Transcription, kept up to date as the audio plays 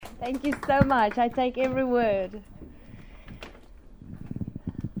Thank you so much. I take every word.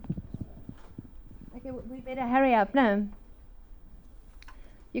 Okay, we better hurry up. No.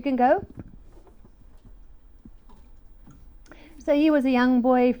 You can go. So he was a young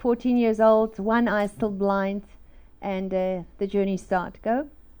boy, 14 years old, one eye still blind, and the journey starts. Go.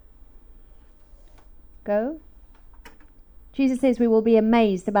 Go. Jesus says we will be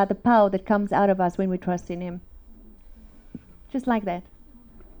amazed about the power that comes out of us when we trust in Him. Just like that.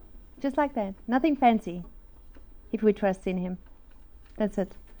 Just like that. Nothing fancy if we trust in Him. That's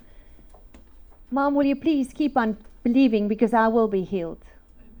it. Mom, will you please keep on believing because I will be healed.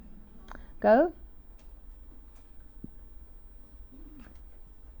 Go.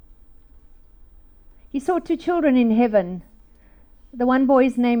 He saw two children in heaven. The one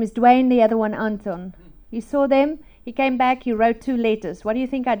boy's name is Dwayne, the other one Anton. He saw them. He came back. He wrote 2 letters. What do you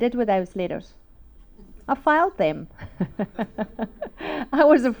think I did with those letters? I filed them. I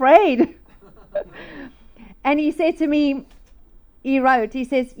was afraid. And he said to me, he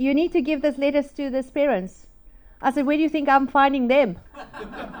says, you need to give these letters to these parents. I said, where do you think I'm finding them?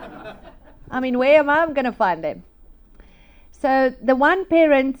 I mean, where am I going to find them? So the one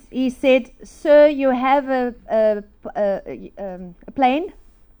parent, he said, sir, you have a plane?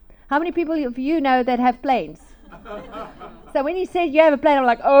 How many people of you know that have planes? So when he said you have a plane, I'm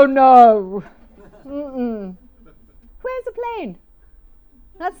like, oh no. Where's the plane?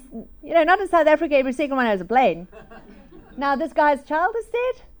 That's, not in South Africa, every second one has a plane. Now this guy's child is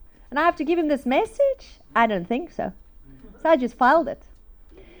dead, and I have to give him this message? I don't think so. So I just filed it.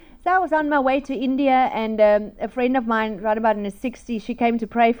 So I was on my way to India, and a friend of mine, right about in his 60s, she came to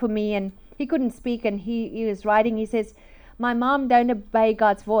pray for me, and he couldn't speak, and he was writing. He says, my mom don't obey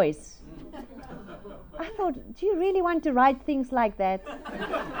God's voice. I thought, do you really want to write things like that?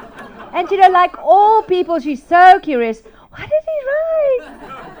 And like all people, she's so curious. What did he write?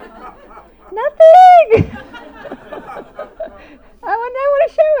 Nothing. I want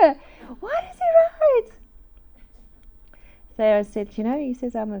to show her. What does he write? So I said, he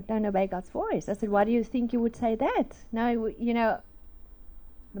says, I don't obey God's voice. I said, why do you think you would say that? No,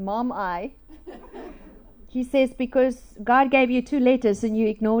 the mom eye. He says, because God gave you 2 letters and you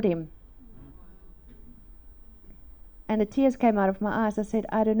ignored Him. And the tears came out of my eyes. I said,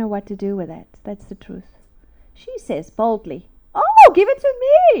 I don't know what to do with that. That's the truth. She says boldly, oh, give it to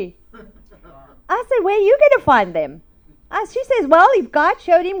me. I said, where are you going to find them? She says, well, if God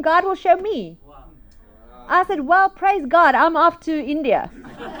showed him, God will show me. Wow. I said, well, praise God, I'm off to India.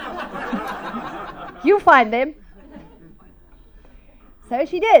 You find them. So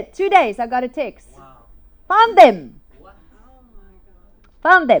she did. 2 days, I got a text. Wow. Found them. What? Oh my God.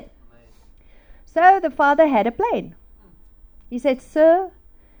 Found them. So the father had a plane. He said, sir,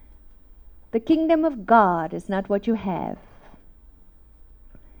 the kingdom of God is not what you have.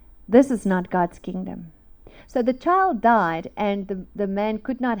 This is not God's kingdom. So the child died, and the man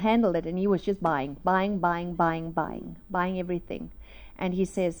could not handle it, and he was just buying everything. And he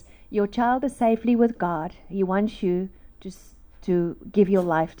says, your child is safely with God. He wants you to give your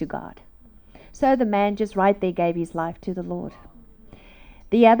life to God. So the man just right there gave his life to the Lord.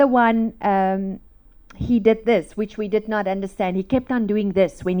 The other one, he did this, which we did not understand. He kept on doing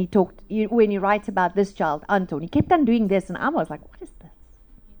this when he writes about this child, Anton. He kept on doing this, and I was like, what is this?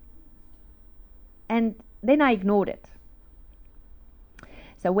 And then I ignored it.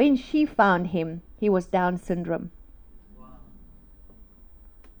 So when she found him, he was Down syndrome. Wow.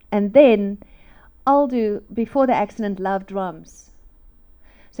 And then Aldo, before the accident, loved drums.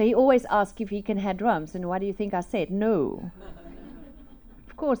 So he always asked if he can have drums. And what do you think I said? No.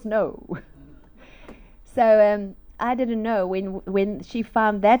 Of course, no. So I didn't know when she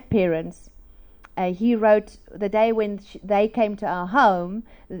found that parents. He wrote, the day when they came to our home,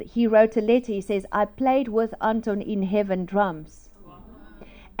 he wrote a letter. He says, I played with Anton in heaven drums. Wow.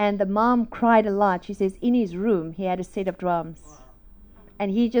 And the mom cried a lot. She says, in his room, he had a set of drums. Wow. And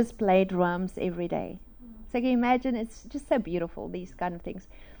he just played drums every day. So can you imagine? It's just so beautiful, these kind of things.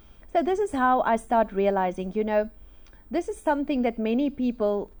 So this is how I start realizing, this is something that many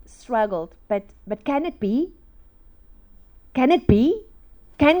people struggled. But can it be? Can it be?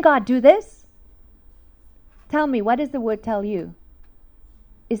 Can God do this? Tell me, what does the word tell you?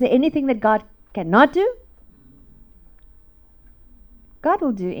 Is there anything that God cannot do? God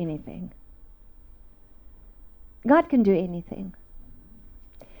will do anything. God can do anything.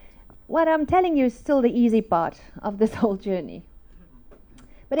 What I'm telling you is still the easy part of this whole journey.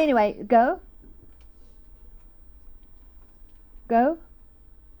 But anyway, go. Go.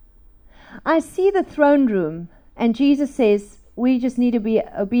 I see the throne room, and Jesus says we just need to be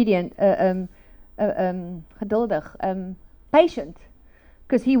obedient, geduldig, patient.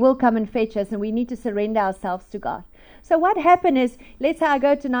 because He will come and fetch us, and we need to surrender ourselves to God. So what happened is, let's say I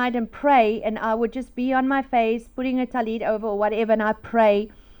go tonight and pray, and I would just be on my face, putting a talit over or whatever, and I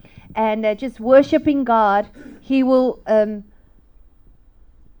pray, and just worshiping God. He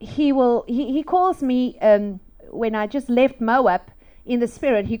calls me, when I just left Moab, in the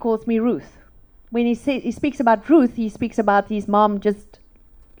spirit, He calls me Ruth. When he speaks about Ruth, He speaks about his mom just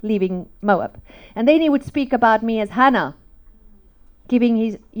leaving Moab. And then He would speak about me as Hannah,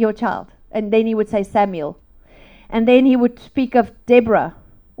 giving your child. And then He would say Samuel. And then He would speak of Deborah,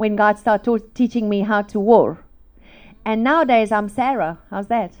 when God started teaching me how to war. And nowadays I'm Sarah. How's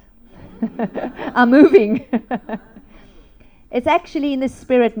that? I'm moving. It's actually in the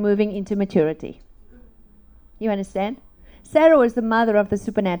spirit moving into maturity. You understand? Sarah was the mother of the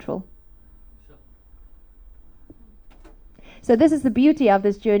supernatural. So this is the beauty of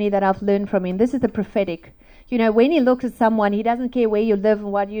this journey that I've learned from Him. This is the prophetic. You know, when He looks at someone, He doesn't care where you live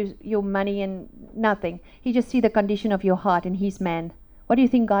and what your money and nothing. He just sees the condition of your heart, and He's man. What do you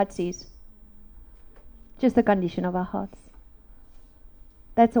think God sees? Just the condition of our hearts.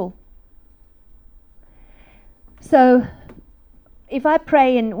 That's all. So if I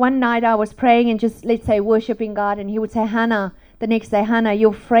pray, and one night I was praying and just, let's say, worshiping God, and He would say, Hannah, the next day, Hannah,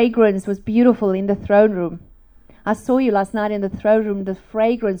 your fragrance was beautiful in the throne room. I saw you last night in the throne room. The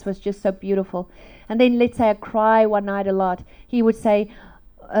fragrance was just so beautiful. And then let's say I cry one night a lot. He would say,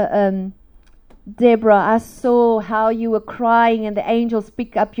 Deborah, I saw how you were crying, and the angels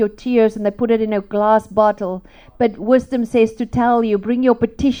pick up your tears and they put it in a glass bottle. But wisdom says to tell you, bring your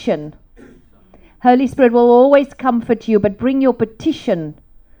petition. Holy Spirit will always comfort you, but bring your petition.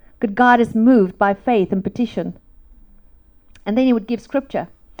 Because God is moved by faith and petition. And then He would give scripture.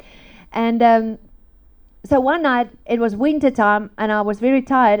 And so one night, it was winter time, and I was very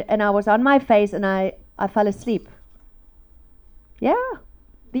tired, and I was on my face, and I fell asleep. Yeah,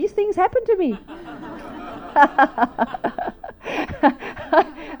 these things happen to me.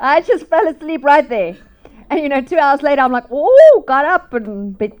 I just fell asleep right there. And, 2 hours later, I'm like, oh, got up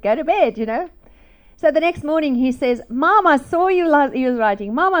and go to bed, So the next morning, he says, Mom, I saw you he was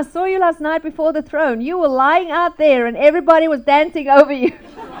writing, Mom, I saw you last night before the throne. You were lying out there, and everybody was dancing over you.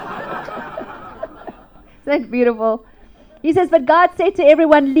 Isn't that beautiful? He says, but God said to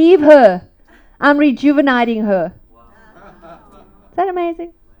everyone, leave her. I'm rejuvenating her. Wow. Is that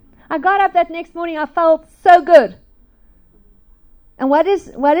amazing? I got up that next morning. I felt so good. And what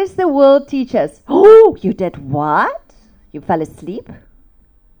does the world teach us? Oh, you did what? You fell asleep?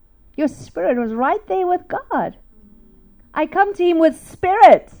 Your spirit was right there with God. I come to Him with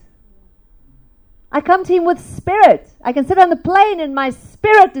spirit. I come to Him with spirit. I can sit on the plane and my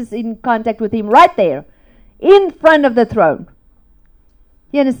spirit is in contact with Him right there, in front of the throne.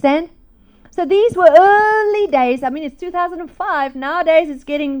 You understand? So these were early days. I mean, it's 2005. Nowadays, it's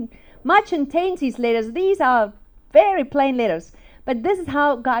getting much intense, these letters. These are very plain letters. But this is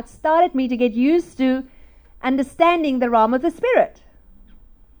how God started me to get used to understanding the realm of the Spirit.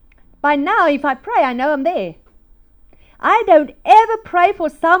 By now, if I pray, I know I'm there. I don't ever pray for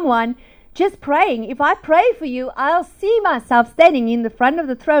someone just praying. If I pray for you, I'll see myself standing in the front of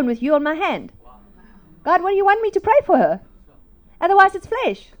the throne with you on my hand. God, what do you want me to pray for her? Otherwise, it's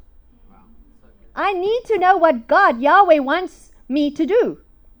flesh. I need to know what God, Yahweh, wants me to do.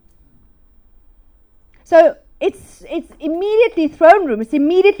 So it's immediately throne room. It's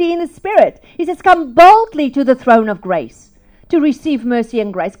immediately in the Spirit. He says, come boldly to the throne of grace to receive mercy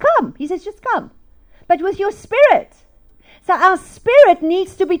and grace. Come. He says, just come. But with your spirit. So our spirit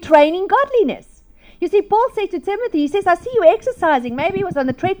needs to be trained in godliness. You see, Paul said to Timothy, he says, I see you exercising. Maybe he was on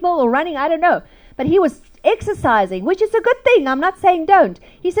the treadmill or running, I don't know. But he was exercising, which is a good thing. I'm not saying don't.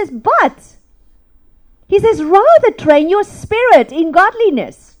 He says, rather train your spirit in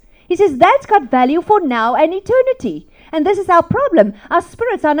godliness. He says, that's got value for now and eternity. And this is our problem. Our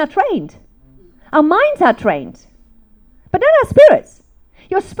spirits are not trained. Our minds are trained. But not our spirits.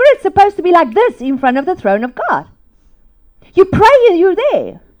 Your spirit's supposed to be like this in front of the throne of God. You pray and you're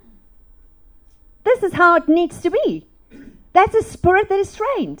there. This is how it needs to be. That's a spirit that is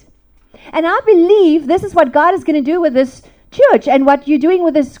trained. And I believe this is what God is going to do with this church and what you're doing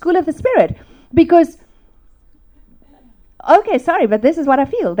with the School of the Spirit. Because, okay, sorry, but this is what I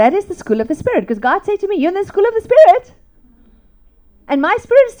feel. That is the School of the Spirit. Because God said to me, you're in the School of the Spirit. And my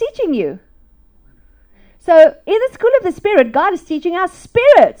Spirit is teaching you. So in the School of the Spirit, God is teaching our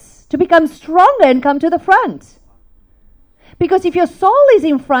spirits to become stronger and come to the front. Because if your soul is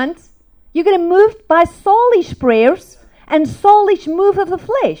in front, you're going to move by soulish prayers and soulish move of the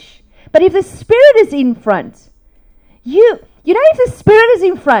flesh. But if the Spirit is in front, if the Spirit is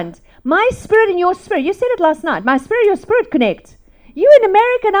in front, my spirit and your spirit, you said it last night, my spirit and your spirit connect. You in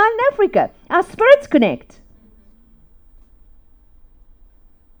America and I'm in Africa. Our spirits connect.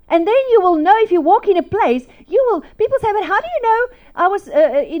 And then you will know if you walk in a place, people say, but how do you know? I was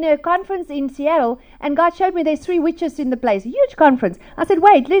in a conference in Seattle, and God showed me there's 3 witches in the place. A huge conference. I said,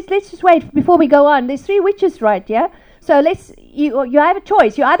 wait, let's just wait before we go on. There's 3 witches, right? Yeah? So you have a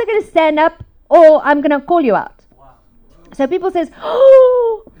choice. You're either going to stand up or I'm going to call you out. Wow. So people says,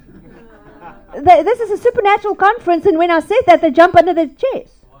 oh, this is a supernatural conference, and when I said that, they jump under the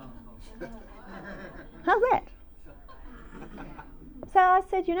chairs. Wow. How's that? So I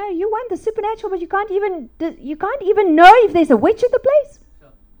said, you want the supernatural, but you can't even know if there's a witch in the place.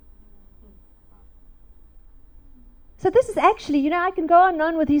 So this is actually, I can go on and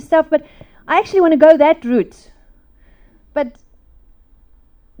on with his stuff, but I actually want to go that route. But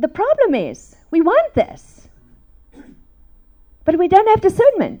the problem is, we want this, but we don't have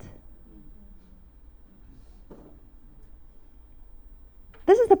discernment.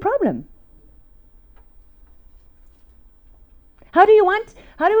 This is the problem. How do we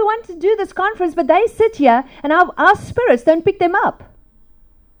want to do this conference, but they sit here and our spirits don't pick them up?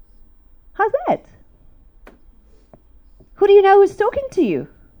 How's that? Who do you know who's talking to you?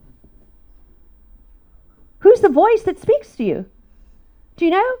 Who's the voice that speaks to you? Do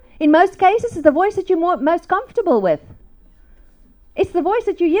you know? In most cases, it's the voice that you're most comfortable with. It's the voice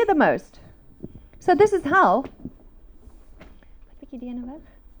that you hear the most. So this is how.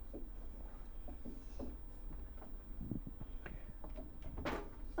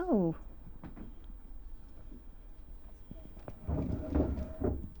 Oh.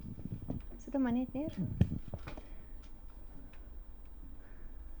 Sit hom maar net neer.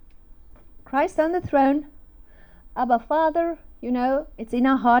 Christ on the throne. Abba Father, it's in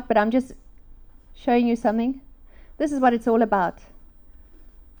our heart, but I'm just showing you something. This is what it's all about.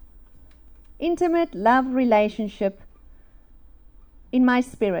 Intimate love relationship in my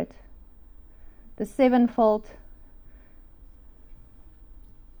spirit. The sevenfold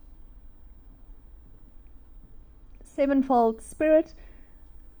spirit,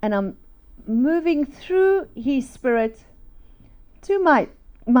 and I'm moving through his spirit to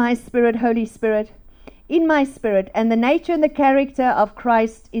my spirit, Holy Spirit, in my spirit, and the nature and the character of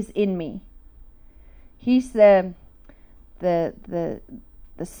Christ is in me. He's the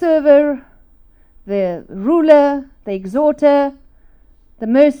server, the ruler, the exhorter, the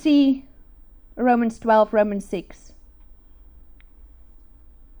mercy, Romans 12, Romans 6.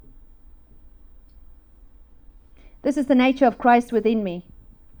 This is the nature of Christ within me.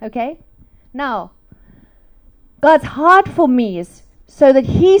 Okay? Now, God's heart for me is so that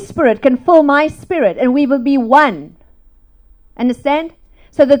his spirit can fill my spirit and we will be one. Understand?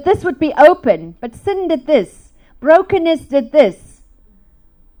 So that this would be open. But sin did this. Brokenness did this.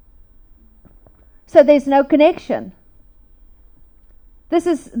 So there's no connection. This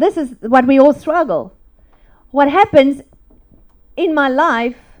is what we all struggle. What happens in my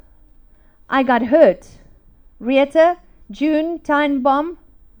life, I got hurt. Rieta, June, time bomb.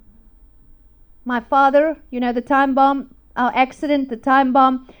 My father, the time bomb, our accident, the time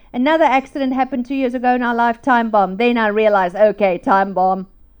bomb. Another accident happened 2 years ago in our life, time bomb. Then I realized, okay, time bomb.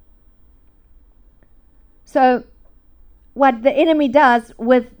 So what the enemy does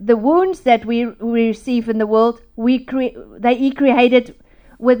with the wounds that we receive in the world, he created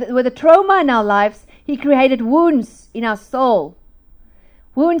with a trauma in our lives, he created wounds in our soul,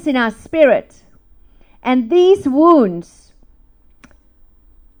 wounds in our spirit. And these wounds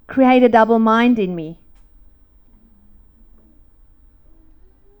create a double mind in me.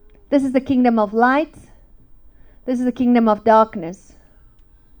 This is the kingdom of light. This is the kingdom of darkness.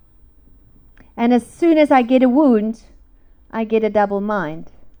 And as soon as I get a wound, I get a double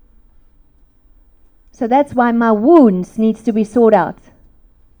mind. So that's why my wounds needs to be sorted out.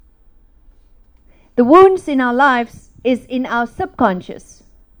 The wounds in our lives is in our subconscious.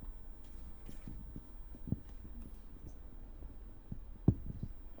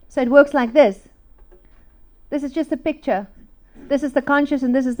 So it works like this. This is just a picture. This is the conscious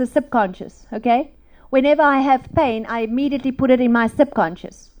and this is the subconscious, okay? Whenever I have pain, I immediately put it in my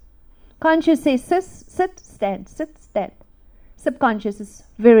subconscious. Conscious says sit, stand, sit, stand. Subconscious is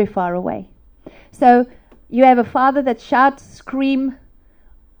very far away. So you have a father that shouts, scream.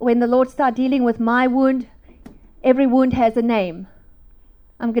 When the Lord started dealing with my wound, every wound has a name.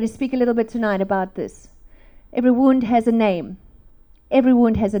 I'm going to speak a little bit tonight about this. Every wound has a name. Every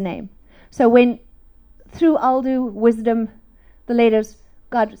wound has a name. So when, through Aldo, wisdom, the letters,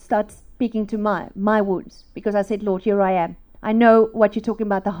 God starts speaking to my wounds. Because I said, Lord, here I am. I know what you're talking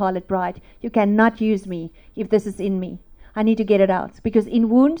about, the harlot bride. You cannot use me if this is in me. I need to get it out. Because in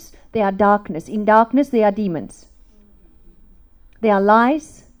wounds, there are darkness. In darkness, there are demons. They are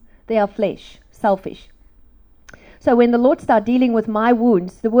lies. They are flesh, selfish. So when the Lord started dealing with my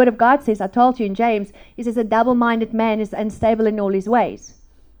wounds, the Word of God says, I told you in James, He says, a double-minded man is unstable in all his ways.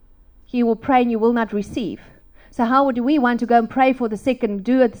 He will pray and you will not receive. So how do we want to go and pray for the sick and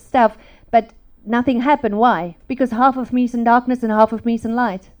do the stuff, but nothing happen? Why? Because half of me is in darkness and half of me is in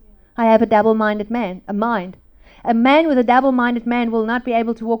light. I have a double-minded man, a mind. A man with a double-minded man will not be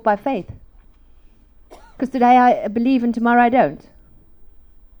able to walk by faith. Because today I believe and tomorrow I don't.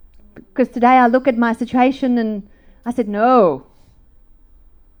 Because today I look at my situation and I said, no,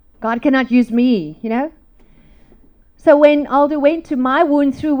 God cannot use me, So when Aldo went to my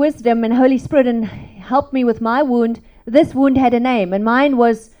wound through wisdom and Holy Spirit and helped me with my wound, this wound had a name, and mine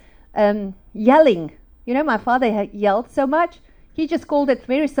was yelling. My father had yelled so much, he just called it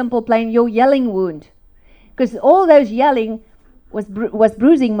very simple, plain, your yelling wound. Because all those yelling was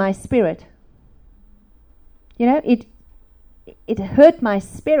bruising my spirit. It hurt my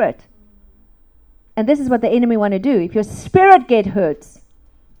spirit. And this is what the enemy want to do. If your spirit get hurt,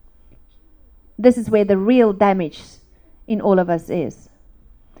 this is where the real damage in all of us is.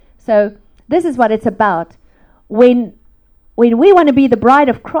 So this is what it's about. When we want to be the bride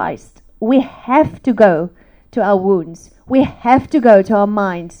of Christ, we have to go to our wounds. We have to go to our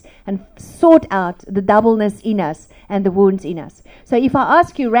minds and sort out the doubleness in us and the wounds in us. So if I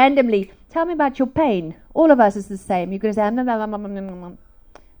ask you randomly, tell me about your pain, all of us is the same. You're going to say, no,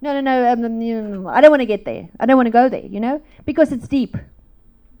 I don't want to get there. I don't want to go there, because it's deep.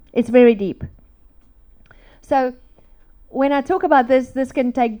 It's very deep. So when I talk about this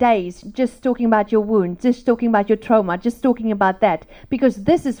can take days, just talking about your wound, just talking about your trauma, just talking about that, because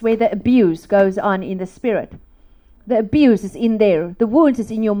this is where the abuse goes on in the spirit. The abuse is in there. The wounds is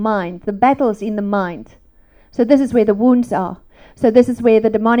in your mind. The battle is in the mind. So this is where the wounds are. So this is where the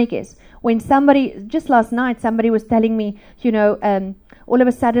demonic is. When somebody, just last night, somebody was telling me, all of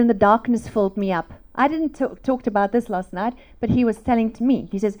a sudden the darkness filled me up. I didn't talk about this last night, but he was telling to me.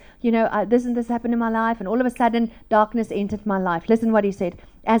 He says, this and this happened in my life, and all of a sudden darkness entered my life. Listen what he said.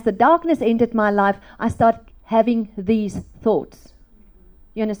 As the darkness entered my life, I started having these thoughts.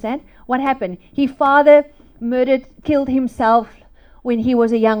 You understand? What happened? His father killed himself when he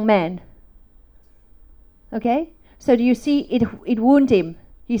was a young man. Okay? So do you see, it wounded him,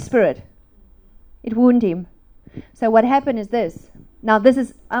 his spirit. It wounded him. So what happened is this. Now this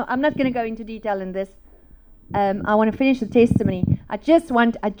is, I'm not going to go into detail in this. I want to finish the testimony. I just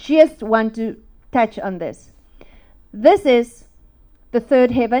want to touch on this. This is the third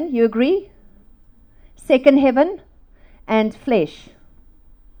heaven, you agree? Second heaven and flesh.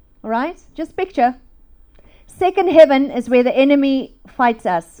 All right? Just picture. Second heaven is where the enemy fights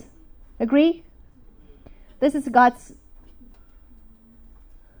us. Agree? This is God's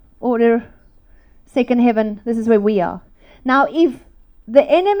order. Second heaven, this is where we are. Now, if the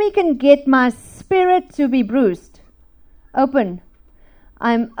enemy can get my spirit to be bruised, I'm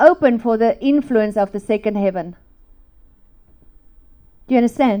open for the influence of the second heaven. Do you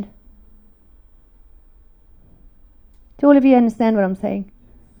understand? Do all of you understand what I'm saying?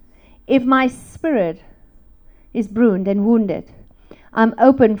 If my spirit is bruised and wounded, I'm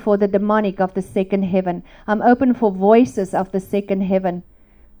open for the demonic of the second heaven. I'm open for voices of the second heaven.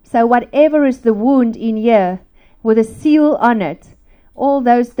 So whatever is the wound in here, with a seal on it, all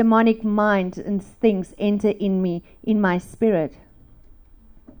those demonic minds and things enter in me, in my spirit.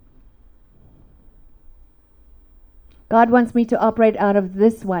 God wants me to operate out of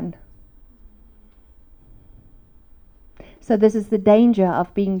this one. So this is the danger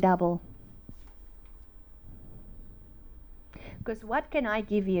of being double. Because what can I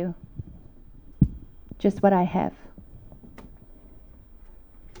give you? Just what I have.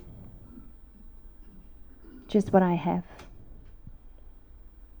 Just what I have.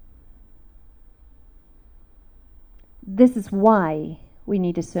 This is why we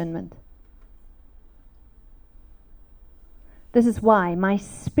need discernment. This is why my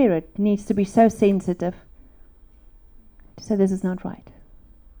spirit needs to be so sensitive. So this is not right.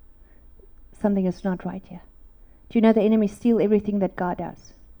 Something is not right here. Do you know the enemy steals everything that God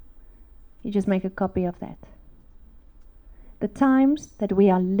does? You just make a copy of that. The times that we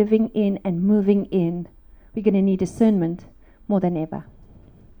are living in and moving in, we're going to need discernment more than ever.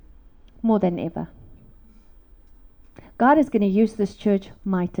 More than ever. God is going to use this church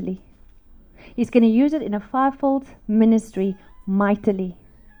mightily. He's going to use it in a fivefold ministry mightily.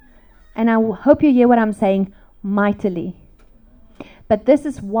 And I hope you hear what I'm saying, mightily. But this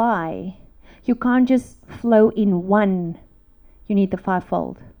is why you can't just flow in one. You need the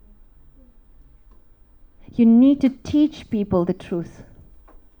fivefold. You need to teach people the truth.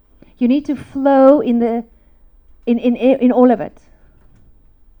 You need to flow in all of it.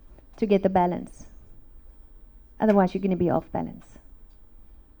 to get the balance. Otherwise, you're going to be off balance.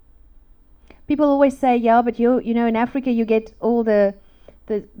 People always say, yeah, but you know, in Africa you get all the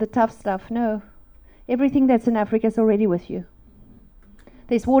tough stuff. No. Everything that's in Africa is already with you.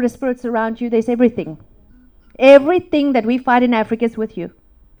 There's water spirits around you. There's everything. Everything that we fight in Africa is with you.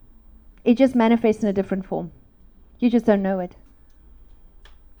 It just manifests in a different form. You just don't know it.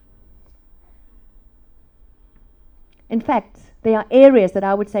 In fact, there are areas that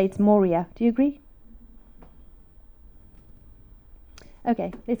I would say it's Moria. Do you agree?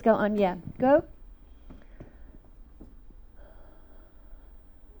 Okay, let's go on. Yeah, go.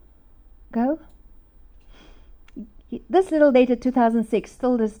 Go. This little dated 2006,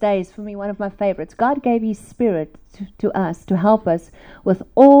 still this day, is for me one of my favorites. God gave His Spirit to us to help us with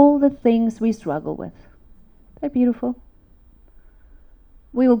all the things we struggle with. Isn't that beautiful?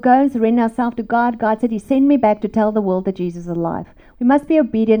 We will go and surrender ourselves to God. God said He sent me back to tell the world that Jesus is alive. We must be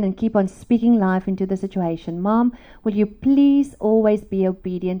obedient and keep on speaking life into the situation. Mom, will you please always be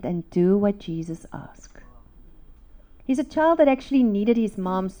obedient and do what Jesus asked? He's a child that actually needed his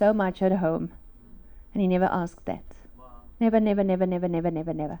mom so much at home. And he never asked that. Never, never, never, never, never,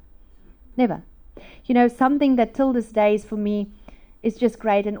 never, never. Never. You know, something that till this day is for me is just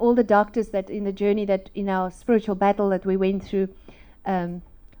great. And all the doctors that in the journey that in our spiritual battle that we went through,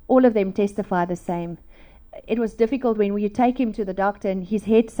 all of them testify the same. It was difficult when you take him to the doctor and his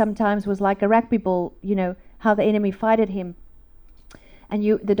head sometimes was like a rugby ball, you know, how the enemy fighted him. And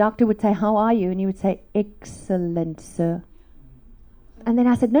the doctor would say, how are you? And he would say, excellent, sir. And then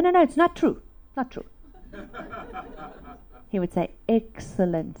I said, no, it's not true. Not true. He would say,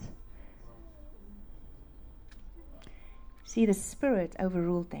 excellent. See, the Spirit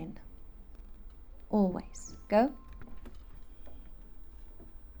overruled then. Always. Go.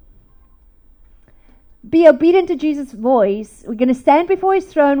 Be obedient to Jesus' voice. We're going to stand before His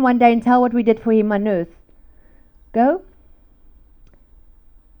throne one day and tell what we did for Him on earth. Go.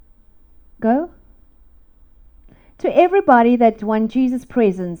 Go. To everybody that wants Jesus'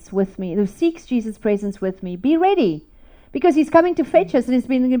 presence with me, who seeks Jesus' presence with me, be ready. Because He's coming to fetch us and it's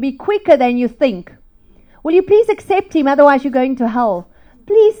going to be quicker than you think. Will you please accept Him? Otherwise you're going to hell.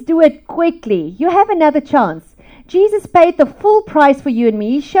 Please do it quickly. You have another chance. Jesus paid the full price for you and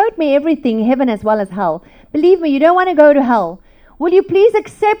me. He showed me everything, heaven as well as hell. Believe me, you don't want to go to hell. Will you please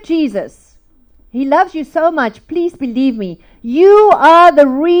accept Jesus? He loves you so much. Please believe me. You are the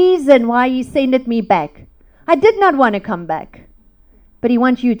reason why He sent me back. I did not want to come back. But He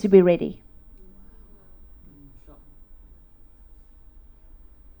wants you to be ready.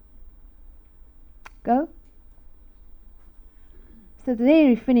 Go. So today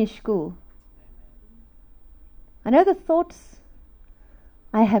we finish school. I know the thoughts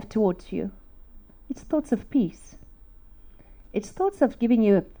I have towards you. It's thoughts of peace. It's thoughts of giving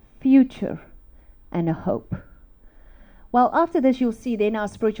you a future and a hope. Well, after this you'll see then our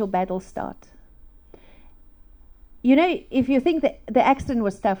spiritual battles start. You know, if you think that the accident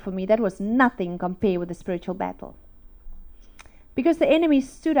was tough for me, that was nothing compared with the spiritual battle. Because the enemy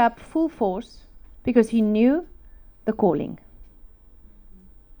stood up full force because he knew the calling.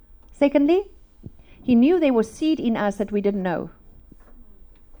 Secondly, he knew there was seed in us that we didn't know.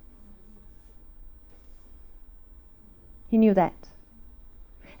 He knew that.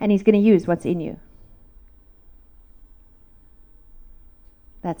 And he's going to use what's in you.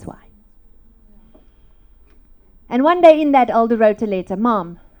 That's why. And one day in that, Elder wrote a letter,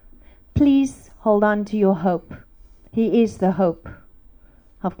 Mom, please hold on to your hope. He is the hope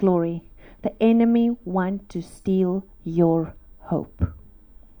of glory. The enemy wants to steal your hope.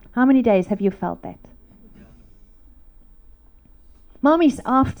 How many days have you felt that? Mom is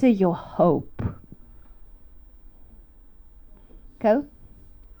after your hope. Go.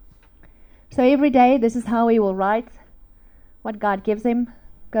 So every day, this is how he will write what God gives him.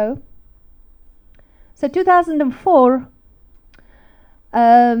 Go. So 2004,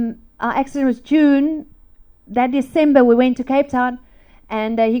 our accident was June. That December, we went to Cape Town,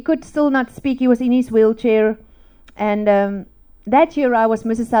 and he could still not speak. He was in his wheelchair. And that year, I was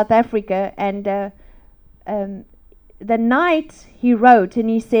Mrs. South Africa, and the night he wrote, and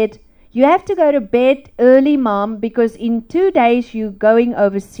he said, you have to go to bed early, Mom, because in 2 days you're going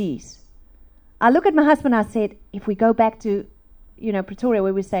overseas. I look at my husband, I said, if we go back to, Pretoria,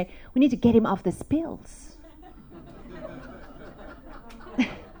 where we say, we need to get him off the pills.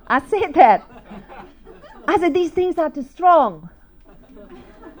 I said that. I said, these things are too strong.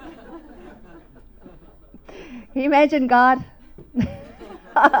 Imagine God.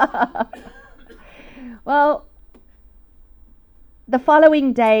 Well, the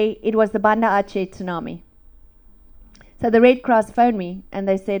following day, it was the Banda Aceh tsunami. So the Red Cross phoned me and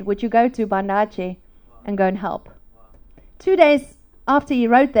they said, would you go to Banda Aceh and go and help? 2 days after he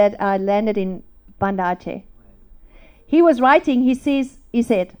wrote that, I landed in Banda Aceh. He was writing, he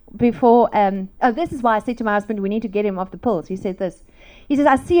said, before, this is why I said to my husband, we need to get him off the pills. He said this. He says,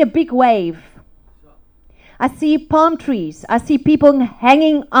 I see a big wave. I see palm trees. I see people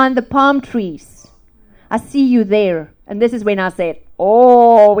hanging on the palm trees. I see you there. And this is when I said,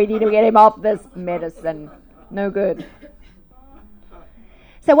 oh, we need to get him off this medicine. No good.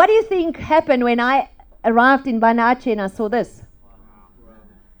 So what do you think happened when I arrived in Banda Aceh and I saw this?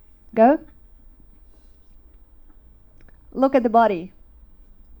 Go. Look at the body.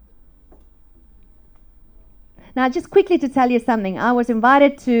 Now, just quickly to tell you something. I was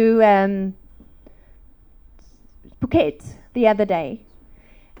invited to Phuket the other day.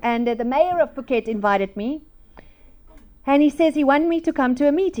 And the mayor of Phuket invited me. And he says he wanted me to come to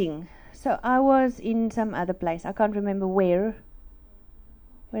a meeting. So I was in some other place. I can't remember where.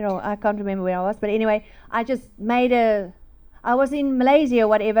 I can't remember where I was. But anyway, I just I was in Malaysia or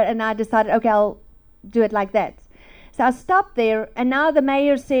whatever, and I decided, okay, I'll do it like that. So I stopped there, and now the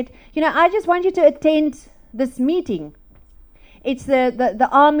mayor said, I just want you to attend this meeting. It's the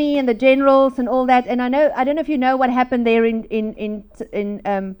army and the generals and all that. And I don't know if you know what happened there in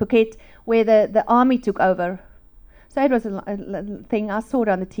Phuket, where the army took over. So it was a thing. I saw it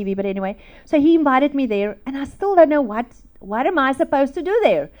on the TV, but anyway. So he invited me there, and I still don't know what am I supposed to do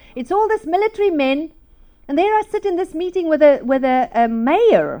there. It's all this military men, and there I sit in this meeting with a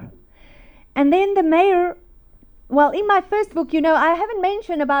mayor. And then the mayor, well, in my first book, I haven't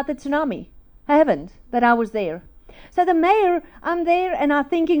mentioned about the tsunami. I haven't, that I was there. So the mayor, I'm there, and I'm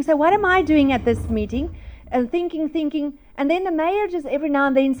thinking, so what am I doing at this meeting? And thinking, and then the mayor just every now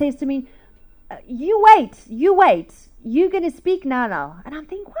and then says to me, you wait, you're going to speak now. And I'm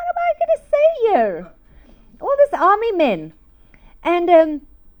thinking, what am I going to say here? All this army men. And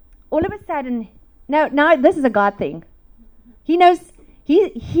all of a sudden, now this is a God thing. He knows,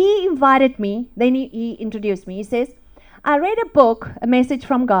 he invited me, then he introduced me. He says, I read a book, a message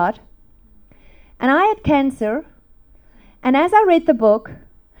from God, and I had cancer, and as I read the book,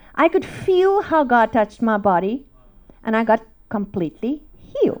 I could feel how God touched my body, and I got completely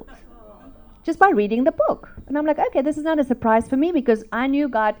healed just by reading the book. And I'm like, okay, this is not a surprise for me, because I knew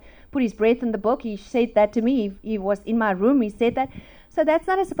God put his breath in the book. He said that to me. He was in my room. He said that. So that's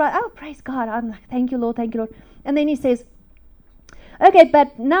not a surprise. Oh, praise God. I'm like, thank you, Lord. Thank you, Lord. And then he says, okay,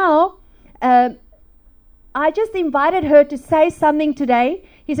 but now I just invited her to say something today.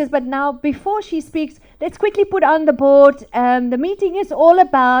 He says, but now before she speaks, let's quickly put on the board. The meeting is all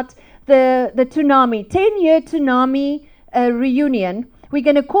about the tsunami, 10-year tsunami reunion. We're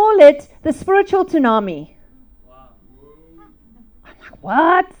going to call it the spiritual tsunami. Wow. I'm like,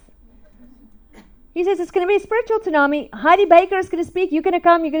 what? He says it's going to be a spiritual tsunami. Heidi Baker is going to speak. You're going to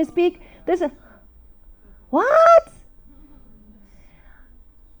come. You're going to speak. What?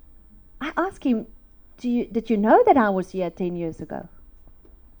 I asked him, did you know that I was here 10 years ago?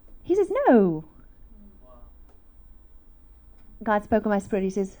 He says, no. Wow. God spoke in my spirit. He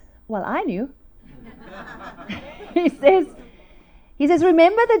says, well, I knew. He says,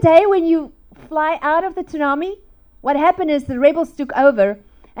 remember the day when you fly out of the tsunami? What happened is the rebels took over,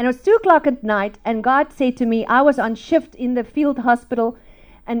 and it was 2 o'clock at night, and God said to me, I was on shift in the field hospital,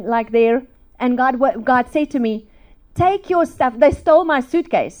 and like there, and God said to me, take your stuff. They stole my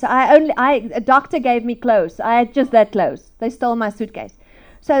suitcase. So a doctor gave me clothes. I had just that clothes. They stole my suitcase.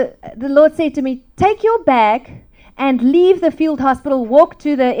 So the Lord said to me, take your bag and leave the field hospital, walk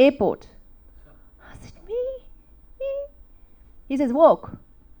to the airport. I said, me? He says, walk.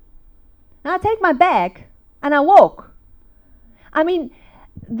 Now I take my bag and I walk. I mean,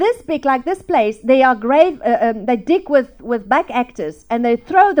 this big, like this place, they are they dig with back actors and they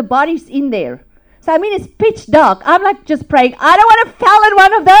throw the bodies in there. So I mean, it's pitch dark. I'm like just praying, I don't want to fall in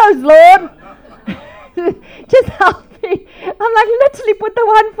one of those, Lord. Just help me. I'm like literally put the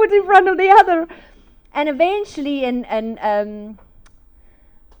one foot in front of the other. And eventually an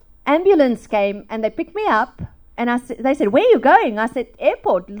ambulance came and they picked me up. And they said, where are you going? I said,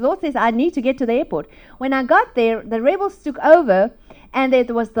 airport. The Lord says, I need to get to the airport. When I got there, the rebels took over, and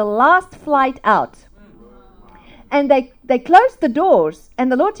it was the last flight out. And they closed the doors,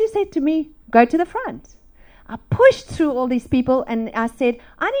 and the Lord just said to me, go to the front. I pushed through all these people, and I said,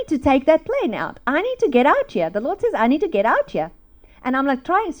 I need to take that plane out. I need to get out here. The Lord says, I need to get out here. And I'm like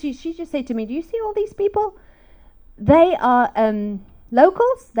trying. She just said to me, do you see all these people? They are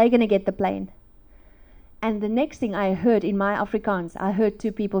locals. They're going to get the plane. And the next thing I heard in my Afrikaans, I heard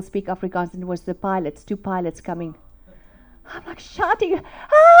 2 people speak Afrikaans, and it was the pilots, 2 pilots coming. I'm like shouting,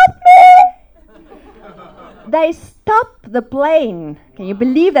 help me! They stopped the plane. Can you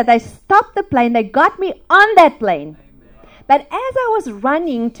believe that? They stopped the plane. They got me on that plane. But as I was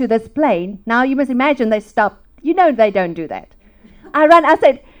running to this plane, now you must imagine they stopped. You know they don't do that. I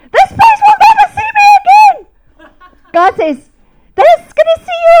said, this place will never see me again. God says, they're going to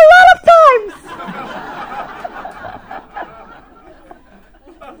see you a lot of times.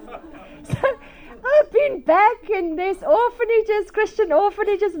 So I've been back in this orphanages, Christian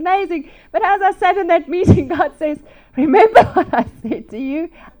orphanages, amazing. But as I sat in that meeting, God says, remember what I said to you?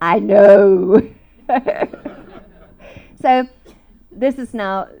 I know. So this is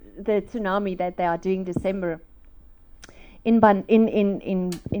now the tsunami that they are doing December in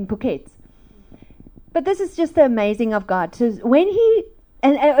Phuket. But this is just the amazing of God. So when He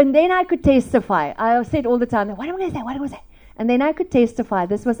and then I could testify. I said all the time, what am I going to say? What am I going to say? And then I could testify.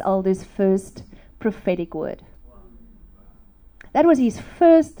 This was Aldo's first prophetic word. That was his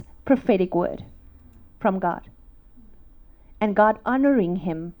first prophetic word from God. And God honoring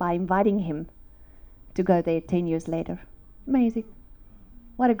him by inviting him to go there 10 years later. Amazing.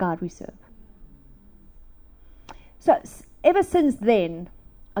 What a God we serve. So ever since then,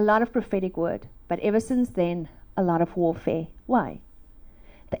 a lot of prophetic word. But ever since then, a lot of warfare. Why?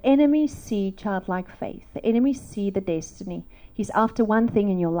 The enemy see childlike faith. The enemy see the destiny. He's after one thing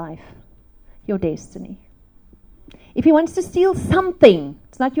in your life. Your destiny. If he wants to steal something,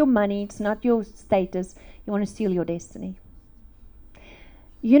 it's not your money, it's not your status, you want to steal your destiny.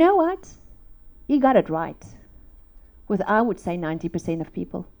 You know what? He got it right. With, I would say, 90% of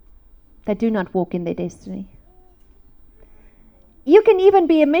people that do not walk in their destiny. You can even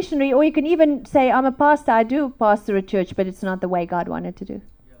be a missionary, or you can even say, I'm a pastor, I do pastor a church, but it's not the way God wanted to do.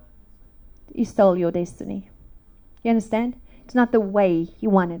 He stole your destiny. You understand? It's not the way He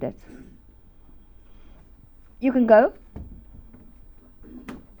wanted it. You can go.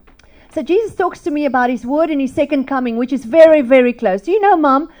 So Jesus talks to me about His word and His second coming, which is very, very close. Do you know,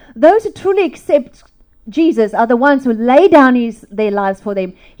 Mom, those who truly accept Jesus are the ones who lay down their lives for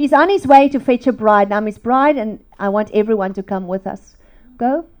them. He's on His way to fetch a bride. And I'm His bride, and I want everyone to come with us.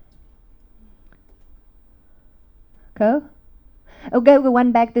 Go. Go. Oh, go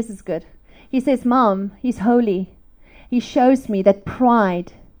one back. This is good. He says, Mom, He's holy. He shows me that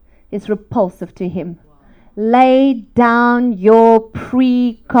pride is repulsive to Him. Lay down your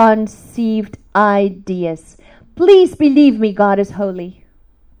preconceived ideas. Please believe me, God is holy.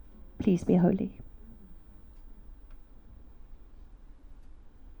 Please be holy.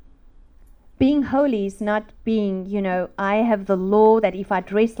 Being holy is not being, I have the law that if I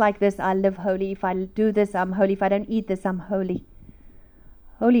dress like this, I live holy. If I do this, I'm holy. If I don't eat this, I'm holy.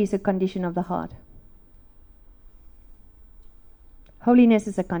 Holy is a condition of the heart. Holiness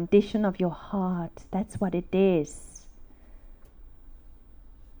is a condition of your heart. That's what it is.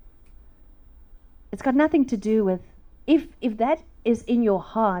 It's got nothing to do with, if that is in your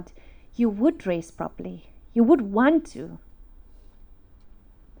heart, you would dress properly. You would want to.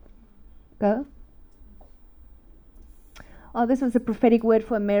 Go. Oh, this was a prophetic word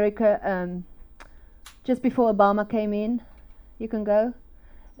for America just before Obama came in. You can go.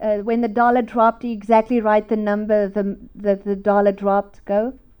 When the dollar dropped, exactly right the number the dollar dropped.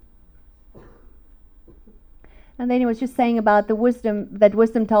 Go. And then he was just saying about the wisdom, that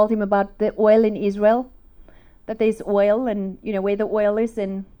wisdom told him about the oil in Israel, that there's oil and, where the oil is.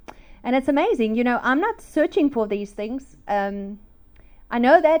 And it's amazing, I'm not searching for these things. I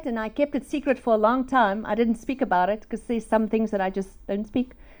know that, and I kept it secret for a long time. I didn't speak about it because there's some things that I just don't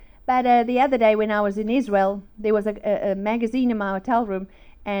speak. But the other day when I was in Israel, there was a magazine in my hotel room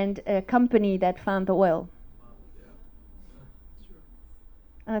and a company that found the oil.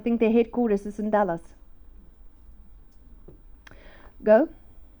 And I think their headquarters is in Dallas. Go.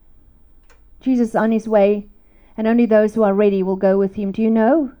 Jesus is on His way, and only those who are ready will go with Him. Do you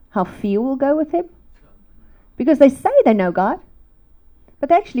know how few will go with Him? Because they say they know God, but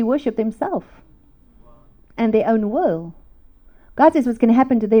they actually worship themselves and their own will. God says what's going to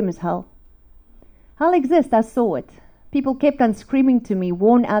happen to them is hell. Hell exists. I saw it. People kept on screaming to me,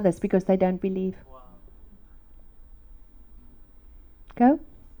 warn others because they don't believe. Go.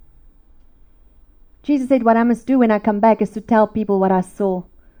 Jesus said, what I must do when I come back is to tell people what I saw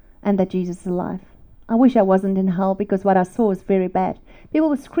and that Jesus is alive. I wish I wasn't in hell because what I saw was very bad. People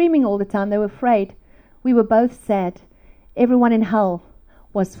were screaming all the time. They were afraid. We were both sad. Everyone in hell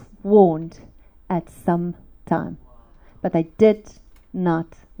was warned at some time. But they did not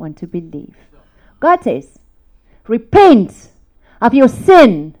want to believe. God says, repent of your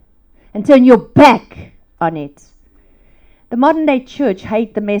sin and turn your back on it. The modern day church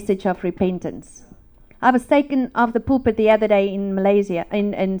hate the message of repentance. I was taken off the pulpit the other day in Malaysia,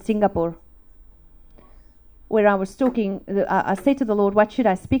 in Singapore. where I was talking, I said to the Lord, what should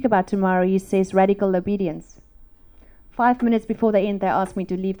I speak about tomorrow? He says, radical obedience. 5 minutes before the end, they asked me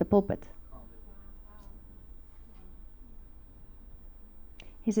to leave the pulpit.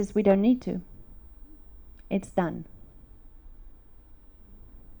 He says, we don't need to. It's done.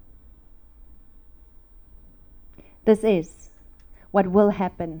 This is what will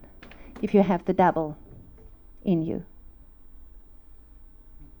happen if you have the devil in you.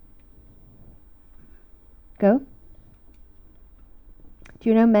 Go. Do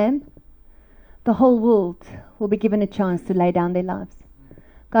you know, ma'am? The whole world will be given a chance to lay down their lives.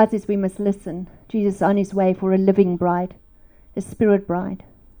 God says we must listen. Jesus is on his way for a living bride, a spirit bride.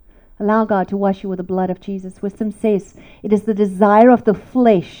 Allow God to wash you with the blood of Jesus. Wisdom says it is the desire of the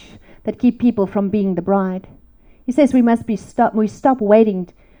flesh that keep people from being the bride. He says we must stop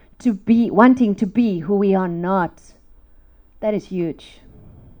waiting to be, wanting to be who we are not. That is huge.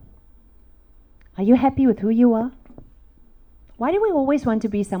 Are you happy with who you are? Why do we always want to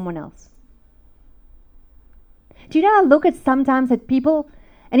be someone else? Do you know, I look at sometimes at people,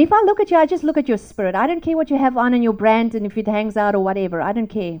 and if I look at you, I just look at your spirit. I don't care what you have on in your brand and if it hangs out or whatever. I don't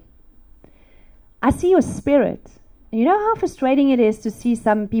care. I see your spirit. And you know how frustrating it is to see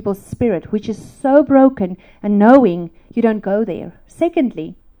some people's spirit, which is so broken, and knowing you don't go there.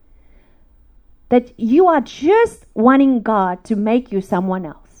 Secondly, that you are just wanting God to make you someone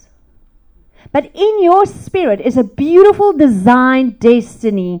else. But in your spirit is a beautiful designed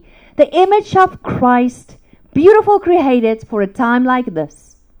destiny, the image of Christ, beautiful created for a time like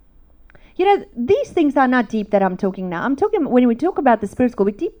this. You know, these things are not deep that I'm talking now. I'm talking, when we talk about the spirit school,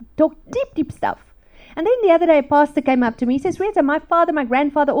 we talk deep stuff. And then the other day a pastor came up to me, he says, Rita, my father, my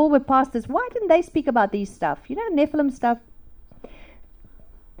grandfather, all were pastors. Why didn't they speak about these stuff? You know, Nephilim stuff.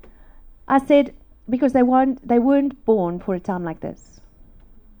 I said, because they weren't born for a time like this.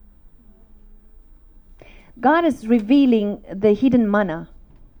 God is revealing the hidden manna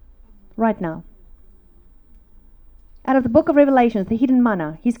right now. Out of the book of Revelation, the hidden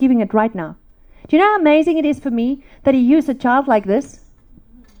manna, he's giving it right now. Do you know how amazing it is for me that he used a child like this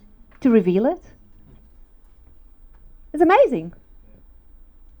to reveal it? It's amazing.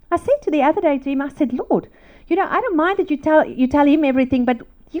 I said to the other day to him, I said, Lord, you know, I don't mind that you tell him everything, but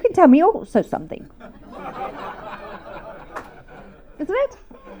you can tell me also something. Isn't it?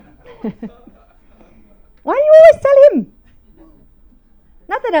 Why do you always tell him?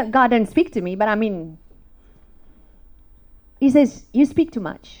 Not that God don't speak to me, but I mean, he says, you speak too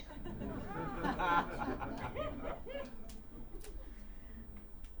much.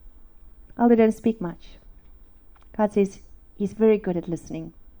 Aldo don't speak much. God says he's very good at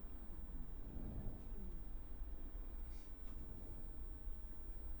listening.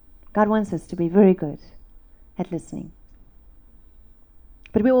 God wants us to be very good at listening.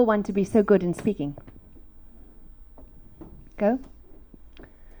 But we all want to be so good in speaking. Go.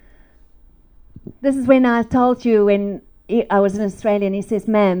 This is when I told you when I was in Australia, and he says,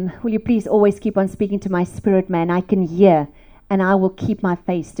 ma'am, will you please always keep on speaking to my spirit man? I can hear, and I will keep my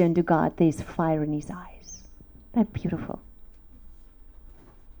face turned to God. There's fire in his eyes. That's beautiful.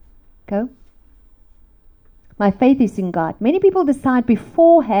 Go. My faith is in God. Many people decide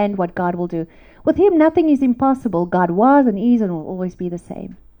beforehand what God will do. With him, nothing is impossible. God was and is and will always be the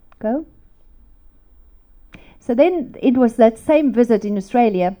same. Go. So then it was that same visit in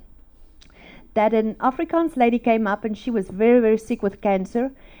Australia that an Afrikaans lady came up, and she was very, very sick with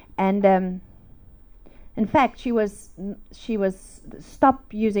cancer. And in fact, she was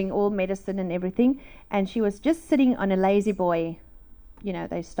stopped using all medicine and everything, and she was just sitting on a lazy boy. You know,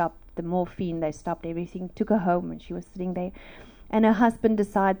 they stopped the morphine, they stopped everything, took her home, and she was sitting there. And her husband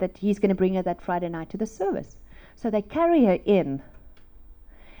decided that he's going to bring her that Friday night to the service. So they carry her in.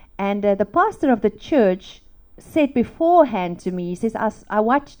 And the pastor of the church said beforehand to me, he says, I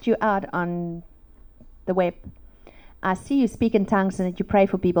watched you out on the web. I see you speak in tongues and that you pray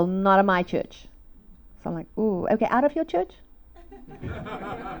for people, not at my church. So I'm like, ooh, okay, out of your church?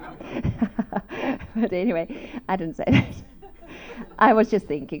 But anyway, I didn't say that. I was just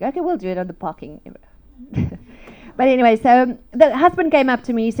thinking, okay, we'll do it on the parking. But anyway, so the husband came up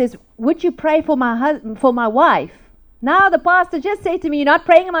to me. He says, would you pray for my wife? Now the pastor just said to me, you're not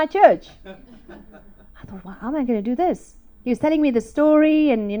praying in my church. I thought, well, how am I going to do this? He was telling me the story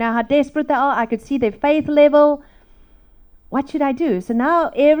and, you know, how desperate they are. I could see their faith level. What should I do? So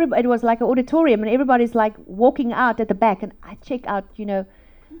now it was like an auditorium, and everybody's like walking out at the back. And I check out, you know,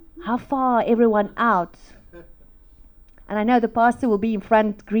 how far everyone out. And I know the pastor will be in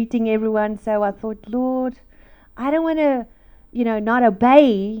front greeting everyone. So I thought, Lord, I don't want to, you know, not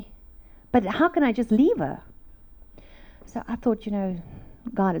obey, but how can I just leave her? So I thought, you know,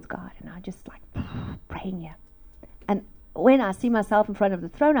 God is God. And I just like praying here. And when I see myself in front of the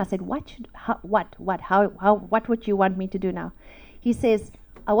throne, I said, what would you want me to do now? He says,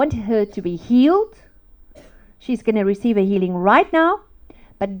 I want her to be healed. She's going to receive a healing right now,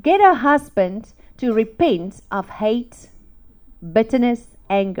 but get her husband to repent of hate, bitterness,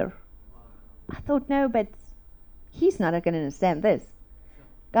 anger. I thought, no, but he's not going to understand this.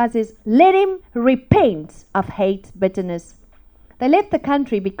 God says, let him repent of hate, bitterness. They left the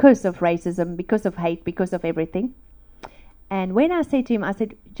country because of racism, because of hate, because of everything. And when I said to him, I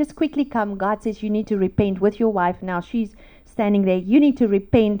said, just quickly come. God says you need to repent with your wife. Now she's standing there. You need to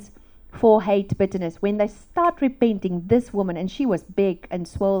repent for hate, bitterness. When they start repenting, this woman, and she was big and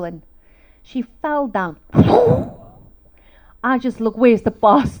swollen, she fell down. I just look, where's the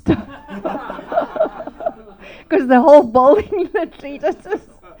pastor? Because the whole building literally just...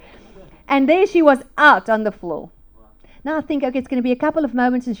 And there she was out on the floor. Now I think, okay, it's going to be a couple of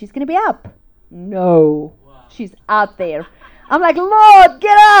moments and she's going to be up. No. Wow. She's out there. I'm like, Lord,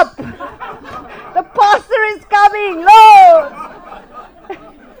 get up! The pastor is coming, Lord!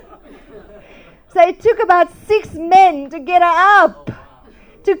 So it took about 6 men to get her up,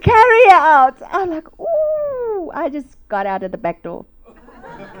 to carry her out. I'm like, ooh! I just got out of the back door.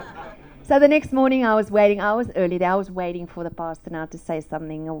 So the next morning I was waiting. I was early there. I was waiting for the pastor now to say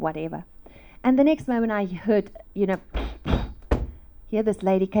something or whatever. And the next moment I heard, here this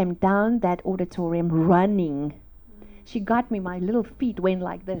lady came down that auditorium running. She got me, my little feet went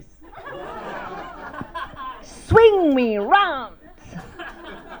like this. Swing me round.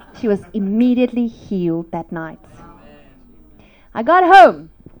 She was immediately healed that night. I got home.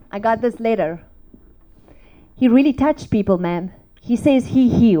 I got this letter. He really touched people, man. He says he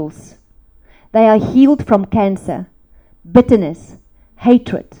heals. They are healed from cancer, bitterness,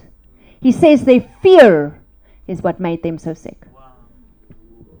 hatred. He says their fear is what made them so sick.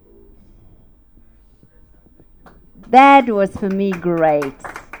 That was for me great.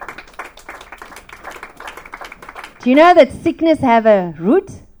 Do you know that sickness have a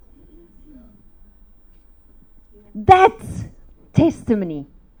root? That testimony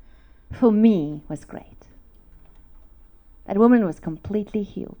for me was great. That woman was completely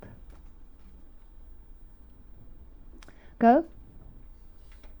healed. Go.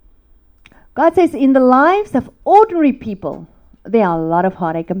 God says in the lives of ordinary people, there are a lot of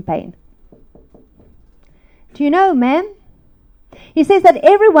heartache and pain. Do you know, man? He says that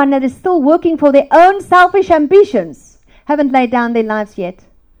everyone that is still working for their own selfish ambitions haven't laid down their lives yet.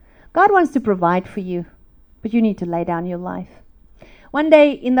 God wants to provide for you, but you need to lay down your life. One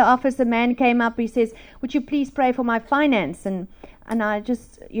day in the office, a man came up. He says, would you please pray for my finance? And I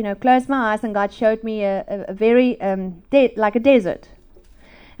just, closed my eyes, and God showed me a very, like a desert.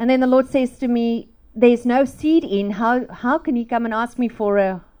 And then the Lord says to me, there's no seed in. How can you come and ask me for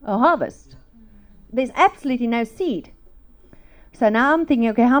a harvest? There's absolutely no seed. So now I'm thinking,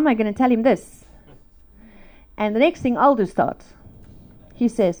 okay, how am I going to tell him this? And the next thing Aldo starts. He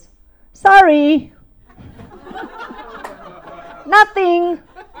says, sorry. Nothing.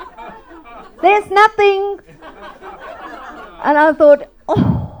 There's nothing. And I thought,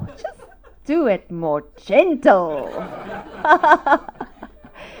 oh, just do it more gentle.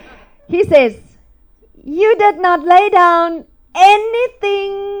 He says, you did not lay down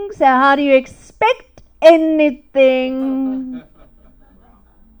anything, so how do you expect anything?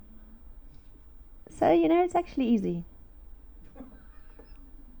 So, it's actually easy.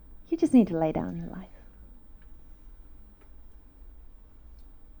 You just need to lay down your life.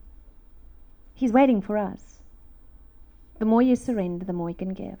 He's waiting for us. The more you surrender, the more you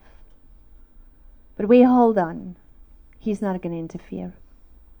can give. But we hold on. He's not going to interfere.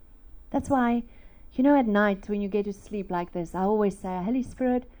 That's why, at night when you get to sleep like this, I always say, Holy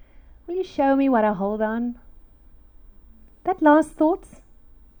Spirit, will you show me what I hold on? That last thoughts,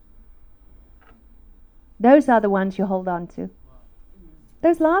 those are the ones you hold on to.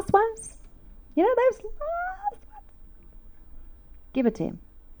 Those last ones, those last ones. Give it to him.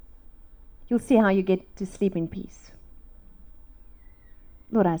 You'll see how you get to sleep in peace.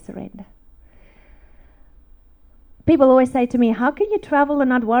 Lord, I surrender. People always say to me, how can you travel and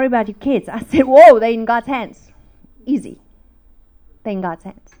not worry about your kids? I said, whoa, they're in God's hands. Easy. They're in God's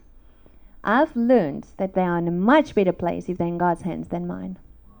hands. I've learned that they are in a much better place if they're in God's hands than mine.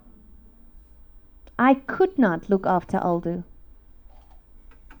 I could not look after Aldo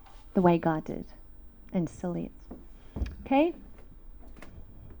the way God did, and still is. Okay?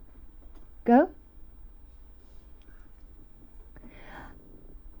 Go.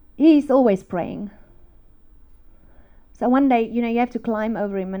 He's always praying. So one day, you have to climb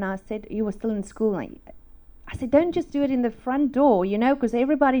over him, and I said, you were still in school. I said, don't just do it in the front door, because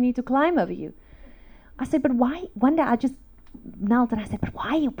everybody needs to climb over you. I said, but why? One day I just knelt and I said, but why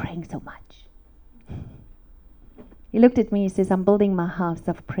are you praying so much? He looked at me, he says, I'm building my house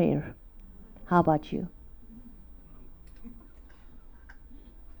of prayer. How about you?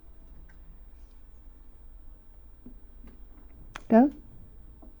 Go.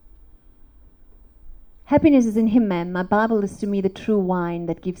 Happiness is in Him, ma'am. My Bible is to me the true wine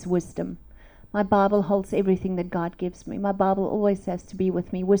that gives wisdom. My Bible holds everything that God gives me. My Bible always has to be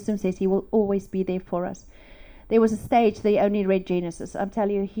with me. Wisdom says He will always be there for us. There was a stage they only read Genesis. I'm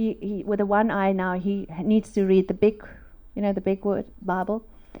telling you, he with a one eye now, he needs to read the big, the big word Bible.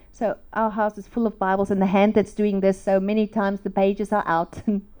 So our house is full of Bibles, and the hand that's doing this, so many times the pages are out,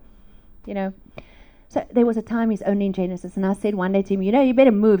 So there was a time he's only in Genesis, and I said one day to him, you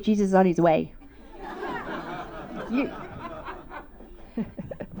better move. Jesus is on His way.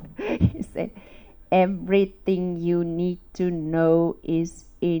 He said, everything you need to know is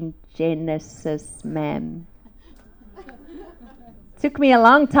in Genesis, ma'am. Took me a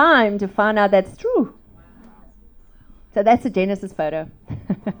long time to find out that's true. So that's a Genesis photo.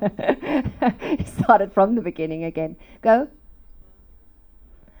 Started from the beginning again. Go.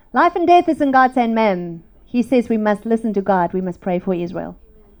 Life and death is in God's hand, ma'am. He says we must listen to God. We must pray for Israel.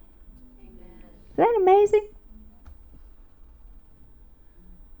 Isn't that amazing?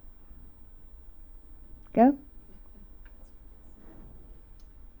 Go.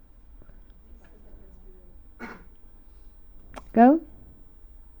 Go.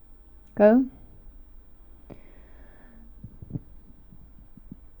 Go.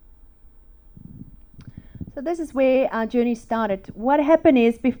 So this is where our journey started. What happened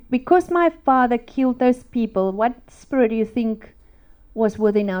is, because my father killed those people, what spirit do you think was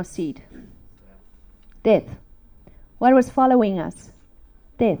within our seed? Death. What was following us?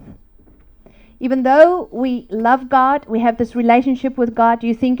 Death. Even though we love God, we have this relationship with God, do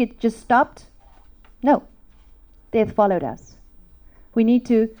you think it just stopped? No. Death followed us. We need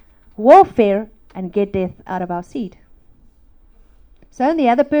to warfare and get death out of our seed. So in the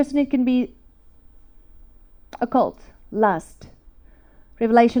other person, it can be occult, lust.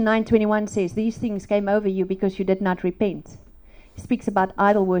 Revelation 9:21 says, these things came over you because you did not repent. He speaks about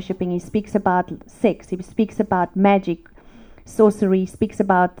idol worshipping. He speaks about sex. He speaks about magic, sorcery. He speaks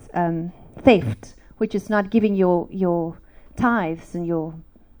about theft, which is not giving your tithes, and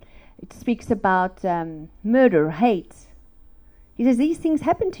it speaks about murder, hate. He says these things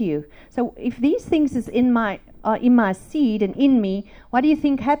happen to you. So if these things are in my seed and in me, what do you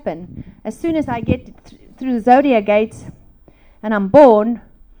think happened? As soon as I get through the zodiac gates and I'm born,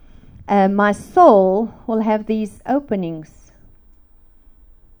 my soul will have these openings.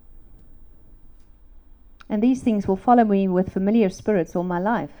 And these things will follow me with familiar spirits all my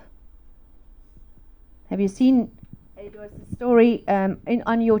life. Have you seen, it was a story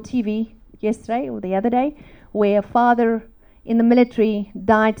on your TV yesterday or the other day, where a father in the military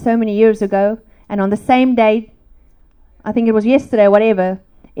died so many years ago, and on the same day, I think it was yesterday or whatever,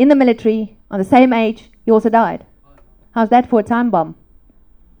 in the military, on the same age, he also died. How's that for a time bomb?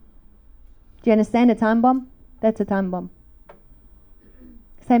 Do you understand a time bomb? That's a time bomb.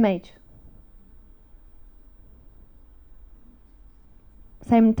 Same age.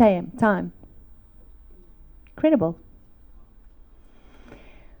 Same time. Incredible.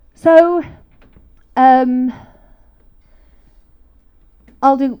 So,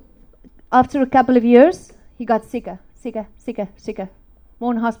 after a couple of years, he got sicker.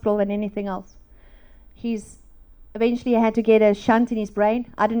 More in hospital than anything else. He's eventually had to get a shunt in his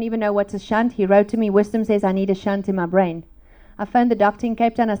brain. I didn't even know what's a shunt. He wrote to me, Wisdom says I need a shunt in my brain. I phoned the doctor in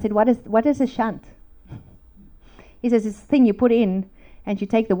Cape Town. I said, what is a shunt? He says, it's a thing you put in and you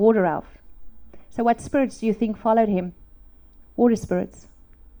take the water out. So what spirits do you think followed him? Water spirits.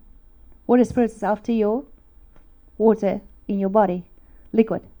 Water spirits is after your water in your body.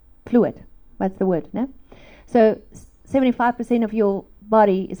 Liquid. Fluid. That's the word, no? So 75% of your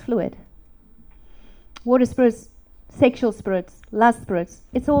body is fluid. Water spirits, sexual spirits, lust spirits,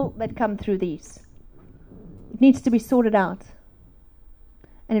 it's all that come through these. It needs to be sorted out.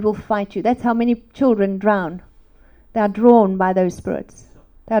 And it will fight you. That's how many children drown. They are drawn by those spirits.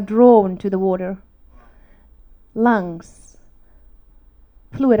 They are drawn to the water. Lungs,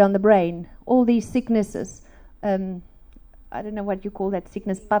 fluid on the brain, all these sicknesses. I don't know what you call that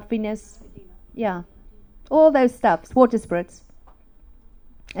sickness, puffiness. Yeah. All those stuffs, water spirits.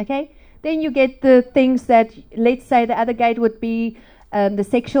 Okay? Then you get the things that, let's say the other gate would be the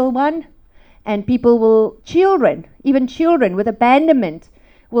sexual one, and even children with abandonment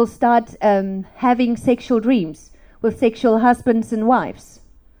will start having sexual dreams with sexual husbands and wives.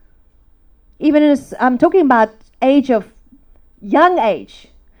 Even as I'm talking about young age,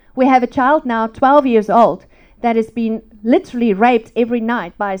 We have a child now, 12 years old, that has been literally raped every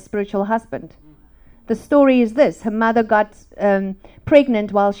night by a spiritual husband. The story is this. Her mother got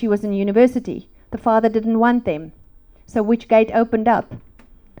pregnant while she was in university. The father didn't want them. So which gate opened up?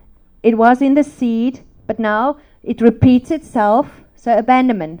 It was in the seed, but now it repeats itself. So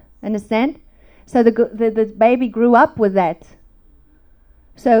abandonment. Understand? So the baby grew up with that.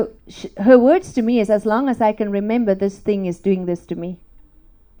 So her words to me is, as long as I can remember, this thing is doing this to me.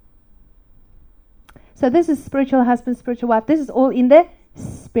 So this is spiritual husband, spiritual wife. This is all in the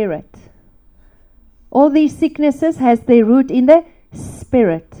spirit. All these sicknesses has their root in the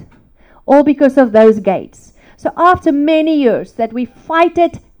spirit. All because of those gates. So after many years that we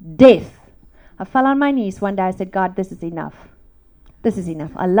fighted death, I fell on my knees one day. I said, God, this is enough. This is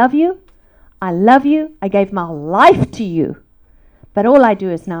enough. I love you. I love you. I gave my life to you. But all I do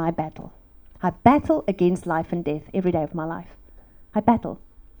is now I battle. I battle against life and death every day of my life. I battle.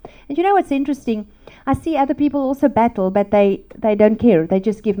 And you know what's interesting? I see other people also battle, but they don't care. They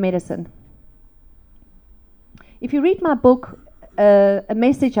just give medicine. If you read my book, A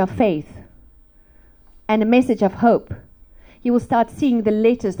Message of Faith and A Message of Hope, you will start seeing the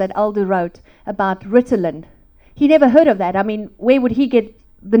letters that Aldo wrote about Ritalin. He never heard of that. I mean, where would he get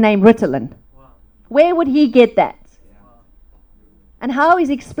the name Ritalin? Wow. Where would he get that? And how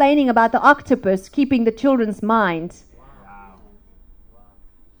he's explaining about the octopus keeping the children's minds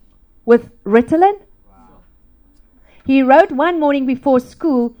with Ritalin. He wrote one morning before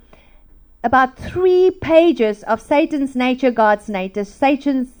school about 3 pages of Satan's nature, God's nature,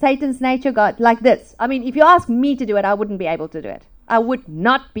 Satan's nature, God, like this. I mean, if you ask me to do it, I wouldn't be able to do it. I would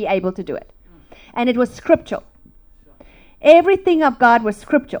not be able to do it. And it was scriptural. Everything of God was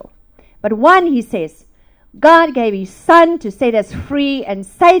scriptural. But one, he says, God gave his son to set us free, and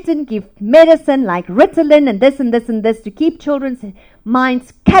Satan gave medicine like Ritalin and this and this and this to keep children's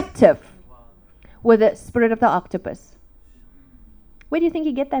minds captive with the spirit of the octopus. Where do you think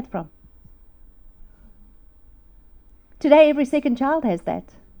you get that from? Today, every second child has that.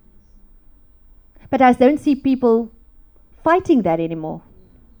 But I don't see people fighting that anymore.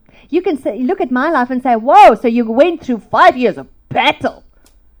 You can say, look at my life and say, whoa, so you went through 5 years of battle.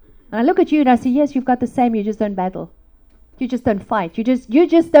 And I look at you and I say, yes, you've got the same, you just don't battle. You just don't fight. You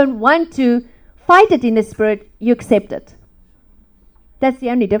just don't want to fight it in the spirit, you accept it. That's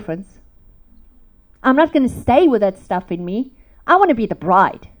the only difference. I'm not going to stay with that stuff in me. I want to be the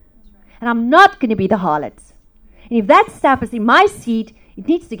bride. And I'm not going to be the harlot. And if that stuff is in my seed, it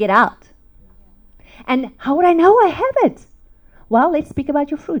needs to get out. And how would I know I have it? Well, let's speak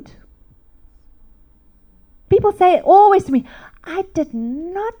about your fruit. People say always to me, I did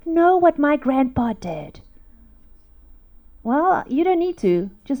not know what my grandpa did. Well, you don't need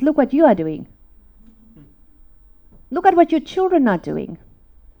to. Just look what you are doing. Look at what your children are doing.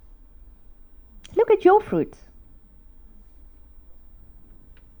 Look at your fruit.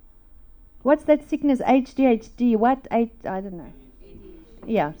 What's that sickness? ADHD? What? I don't know.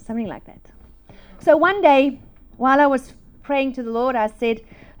 Yeah, something like that. So one day, while I was praying to the Lord, I said,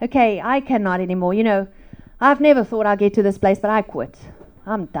 okay, I cannot anymore. You know, I've never thought I'll get to this place, but I quit.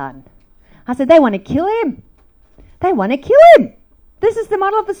 I'm done. I said, they want to kill him. They want to kill him. This is the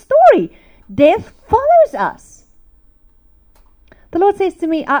model of the story. Death follows us. The Lord says to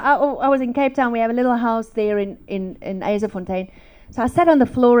me, I was in Cape Town. We have a little house there in Eiserfontein. So I sat on the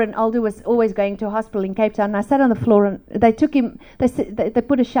floor, and Aldo was always going to a hospital in Cape Town. And I sat on the floor, and they took him. They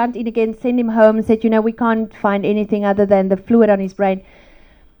put a shunt in again, sent him home, and said, you know, we can't find anything other than the fluid on his brain.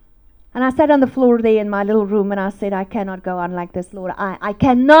 And I sat on the floor there in my little room, and I said, I cannot go on like this, Lord. I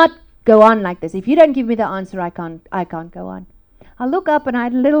cannot go on like this. If you don't give me the answer, I can't go on. I look up, and I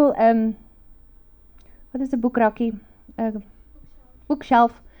had a little what is a book, Rocky?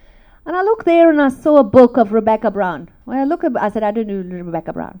 Bookshelf. And I looked there and I saw a book of Rebecca Brown. When I said, I don't do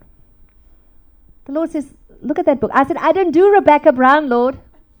Rebecca Brown. The Lord says, look at that book. I said, I don't do Rebecca Brown, Lord.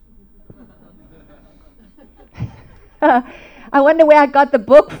 I wonder where I got the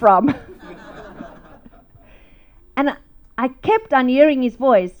book from. And I kept on hearing his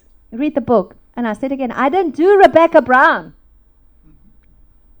voice, read the book. And I said again, I don't do Rebecca Brown.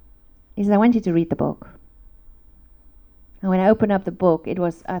 He said, I want you to read the book. And when I opened up the book, it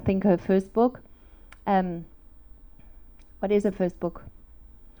was, I think, her first book. What is her first book?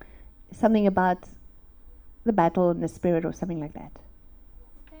 Something about the battle in the spirit or something like that.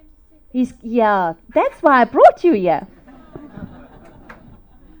 Yeah, that's why I brought you here.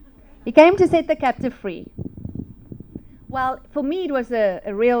 He came to set the captive free. Well, for me, it was a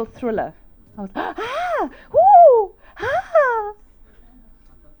real thriller. I was, ooh,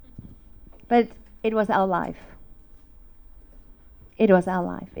 But it was our life. It was our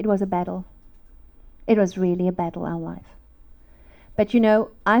life. It was a battle. It was really a battle, our life. But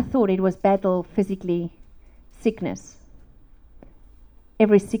I thought it was battle physically, sickness.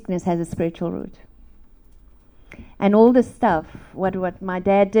 Every sickness has a spiritual root. And all the stuff, what my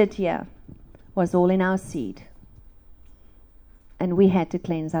dad did here, was all in our seed. And we had to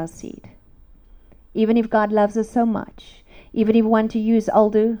cleanse our seed. Even if God loves us so much, even if we want to use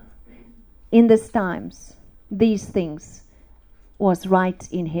Aldo in these times, these things was right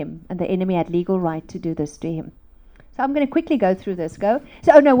in him, and the enemy had legal right to do this to him. So I'm going to quickly go through this.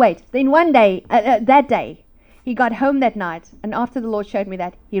 Then one day, that day, he got home that night, and after the Lord showed me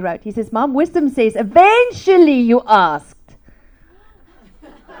that, he wrote, he says, Mom, wisdom says, eventually you asked.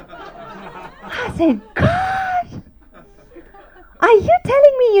 I said, God, are you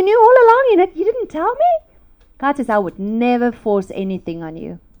telling me you knew all along? You didn't tell me? God says, I would never force anything on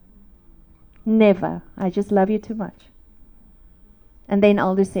you. Never. I just love you too much. And then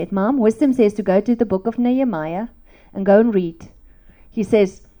Aldo said, Mom, wisdom says to go to the book of Nehemiah and go and read. He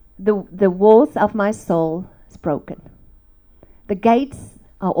says, the walls of my soul is broken. The gates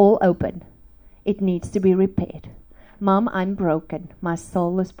are all open. It needs to be repaired. Mom, I'm broken. My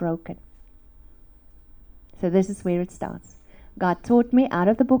soul is broken. So this is where it starts. God taught me out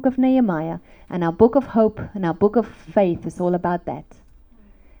of the book of Nehemiah, and our book of hope and our book of faith is all about that.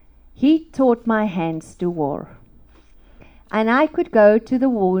 He taught my hands to war. And I could go to the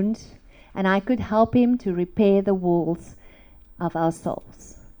wound, and I could help him to repair the walls of our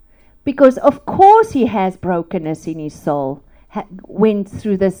souls. Because of course he has brokenness in his soul, went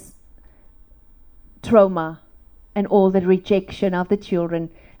through this trauma and all the rejection of the children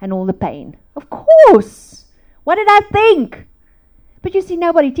and all the pain. Of course. What did I think? But you see,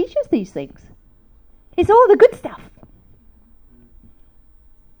 nobody teaches these things. It's all the good stuff.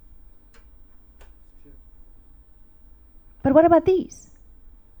 But what about these?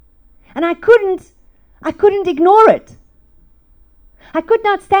 And I couldn't ignore it. I could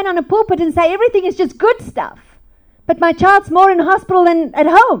not stand on a pulpit and say everything is just good stuff. But my child's more in hospital than at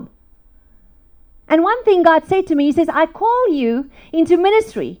home. And one thing God said to me, he says, I call you into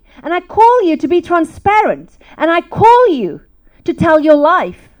ministry. And I call you to be transparent. And I call you to tell your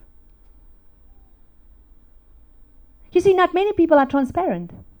life. You see, not many people are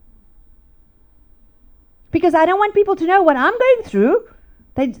transparent. Because I don't want people to know what I'm going through.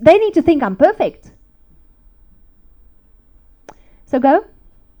 They need to think I'm perfect. So go.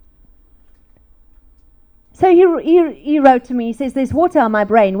 So he wrote to me, he says, there's water on my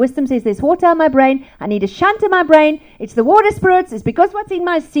brain. Wisdom says, there's water on my brain. I need a shunt in my brain. It's the water spirits. It's because what's in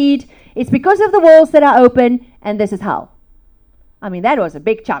my seed. It's because of the walls that are open. And this is how. I mean, that was a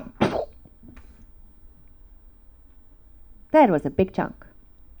big chunk. That was a big chunk.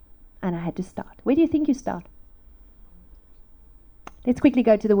 And I had to start. Where do you think you start? Let's quickly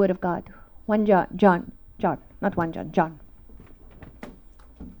go to the Word of God. John.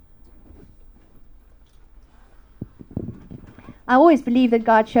 I always believe that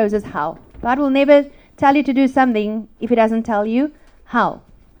God shows us how. God will never tell you to do something if He doesn't tell you how.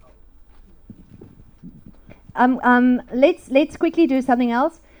 Let's quickly do something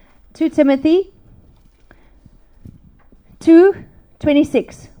else. 2 Timothy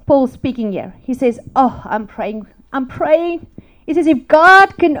 2:26. Paul speaking here. He says, I'm praying. He says, if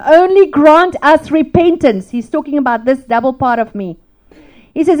God can only grant us repentance. He's talking about this double part of me.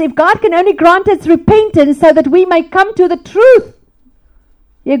 He says, if God can only grant us repentance so that we may come to the truth.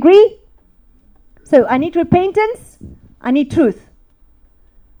 You agree? So I need repentance. I need truth.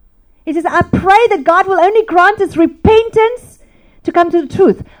 He says, I pray that God will only grant us repentance to come to the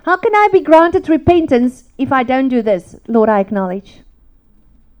truth. How can I be granted repentance if I don't do this? Lord, I acknowledge.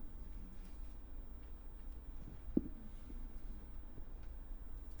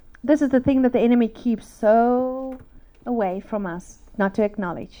 This is the thing that the enemy keeps so away from us, not to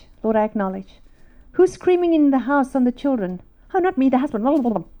acknowledge. Lord, I acknowledge. Who's screaming in the house on the children? Oh, not me, the husband.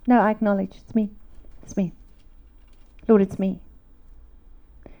 No, I acknowledge. It's me. It's me. Lord, it's me.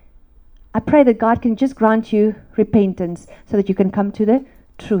 I pray that God can just grant you repentance so that you can come to the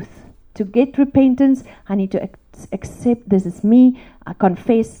truth. To get repentance, I need to accept this is me. I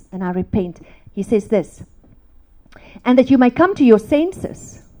confess and I repent. He says this. And that you may come to your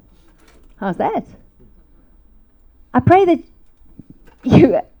senses. How's that? I pray that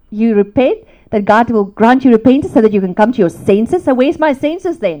you repent, that God will grant you repentance so that you can come to your senses. So where's my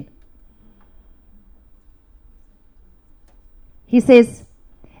senses then? He says,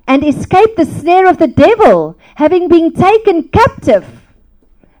 and escape the snare of the devil, having been taken captive.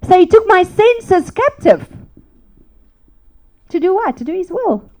 So he took my senses captive. To do what? To do his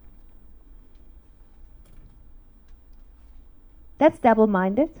will. That's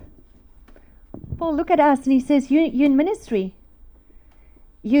double-minded. Paul, look at us, and he says, you in ministry.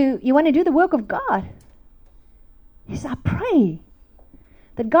 You want to do the work of God. He says, I pray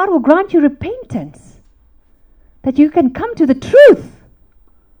that God will grant you repentance, that you can come to the truth.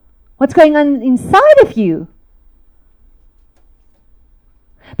 What's going on inside of you?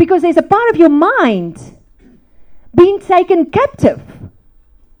 Because there's a part of your mind being taken captive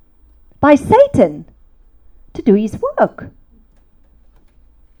by Satan to do his work.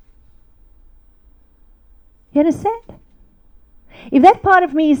 You understand? If that part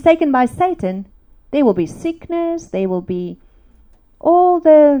of me is taken by Satan, there will be sickness, there will be all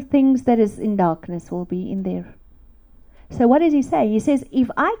the things that is in darkness will be in there. So what does he say? He says,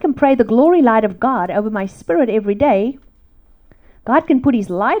 if I can pray the glory light of God over my spirit every day, God can put his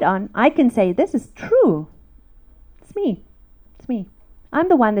light on. I can say, this is true. It's me. It's me. I'm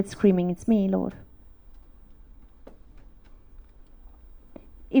the one that's screaming, it's me, Lord.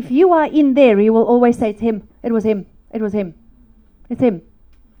 If you are in there, you will always say, it's him. It was him. It was him. It's him.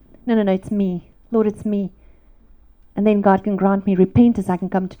 No, it's me. Lord, it's me. And then God can grant me repentance. I can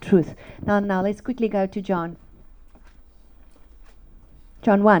come to truth. Now let's quickly go to John.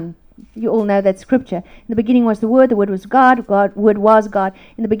 John 1. You all know that scripture. In the beginning was the Word was God, Word was God.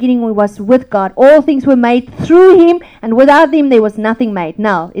 In the beginning was with God. All things were made through him, and without him there was nothing made.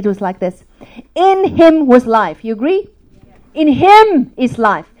 Now, it was like this. In him was life. You agree? Yeah. In him is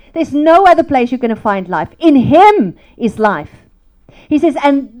life. There's no other place you're going to find life. In him is life. He says,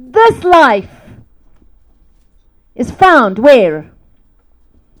 and this life is found where?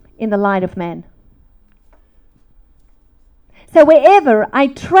 In the light of man. So wherever I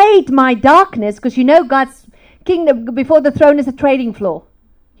trade my darkness, because you know God's kingdom before the throne is a trading floor.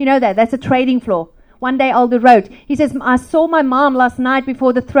 You know that. That's a trading floor. One day Alder wrote, he says, I saw my mom last night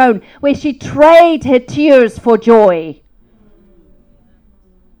before the throne where she traded her tears for joy.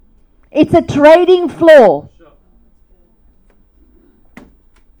 It's a trading floor.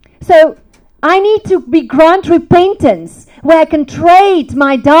 So I need to be grant repentance where I can trade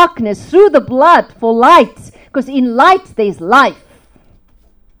my darkness through the blood for light. Because in light there's life.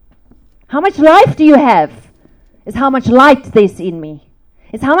 How much life do you have? Is how much light there's in me.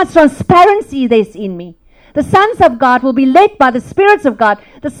 It's how much transparency there's in me. The sons of God will be led by the spirits of God.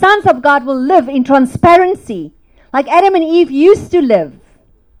 The sons of God will live in transparency. Like Adam and Eve used to live.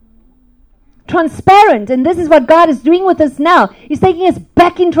 Transparent. And this is what God is doing with us now. He's taking us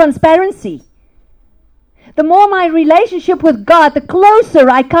back in transparency. The more my relationship with God, the closer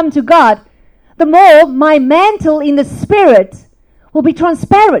I come to God, the more my mantle in the spirit will be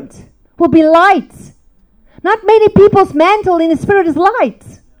transparent, will be light. Not many people's mantle in the spirit is light.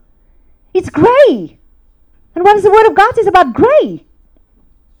 It's gray. And what does the Word of God say about gray?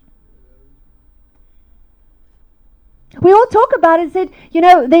 We all talk about it and said,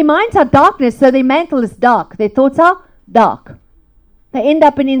 their minds are darkness, so their mantle is dark. Their thoughts are dark. They end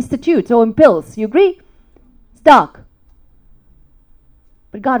up in institutes or in pills. You agree? It's dark.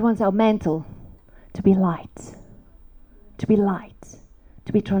 But God wants our mantle to be light, to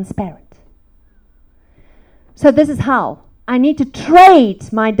be transparent. So this is how. I need to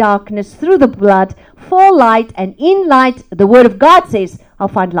trade my darkness through the blood for light, and in light, the Word of God says, I'll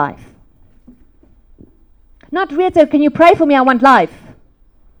find life. Not Rita, can you pray for me? I want life.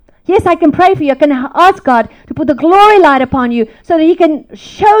 Yes, I can pray for you. I can ask God to put the glory light upon you so that He can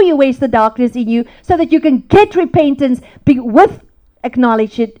show you where's the darkness in you, so that you can get repentance,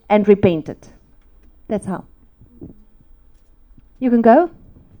 acknowledge it and repent it. That's how. You can go.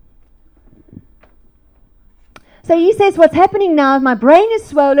 So he says, what's happening now is my brain is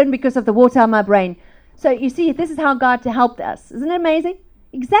swollen because of the water in my brain. So you see, this is how God helped us. Isn't it amazing?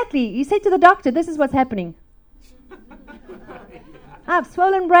 Exactly. He said to the doctor, this is what's happening. I have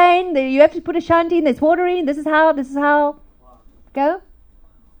swollen brain. You have to put a shanty in. There's water in. This is how. Go.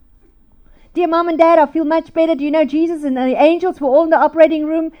 Dear mom and dad, I feel much better. Do you know Jesus and the angels were all in the operating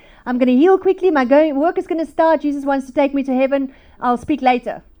room? I'm going to heal quickly. My work is going to start. Jesus wants to take me to heaven. I'll speak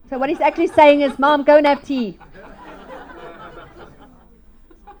later. So what he's actually saying is, Mom, go and have tea.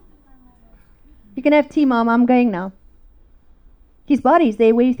 You can have tea, Mom. I'm going now. His body's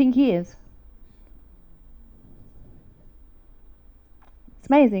there where you think he is. It's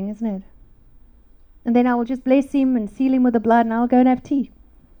amazing, isn't it? And then I will just bless him and seal him with the blood, and I'll go and have tea.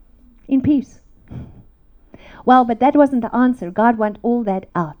 In peace. Well, but that wasn't the answer. God wanted all that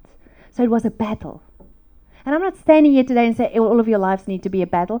out. So it was a battle. And I'm not standing here today and saying all of your lives need to be a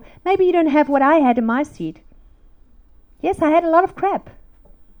battle. Maybe you don't have what I had in my seed. Yes, I had a lot of crap.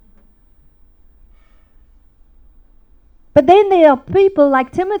 But then there are people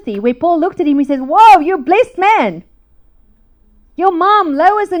like Timothy, where Paul looked at him and he says, whoa, you're a blessed man. Your mom,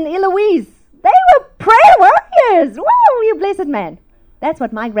 Lois and Eloise, they were prayer warriors. Whoa, you blessed man. That's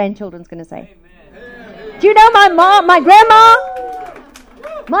what my grandchildren's going to say. Amen. Do you know my mom, my grandma?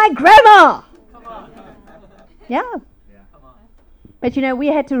 My grandma. Yeah. But you know, we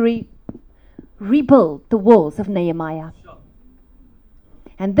had to rebuild the walls of Nehemiah.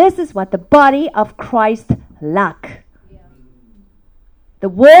 And this is what the body of Christ lack. The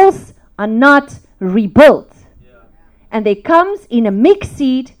walls are not rebuilt. And there comes in a mixed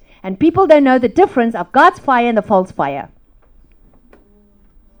seed, and people don't know the difference of God's fire and the false fire.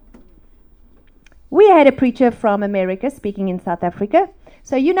 We had a preacher from America speaking in South Africa.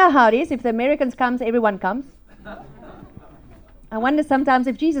 So you know how it is. If the Americans comes, everyone comes. I wonder sometimes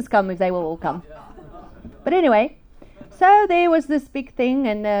if Jesus comes, if they will all come. But anyway, so there was this big thing,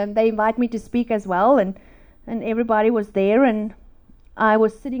 and they invite me to speak as well, and everybody was there, and I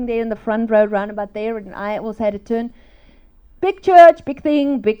was sitting there in the front row, round about there, and I also had a turn. Big church, big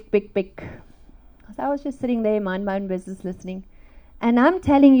thing, big. So I was just sitting there, mind my own business, listening. And I'm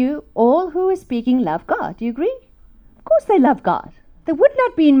telling you, all who are speaking love God. Do you agree? Of course they love God. They would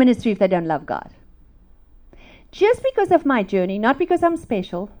not be in ministry if they don't love God. Just because of my journey, not because I'm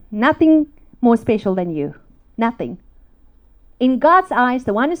special, nothing more special than you. Nothing. In God's eyes,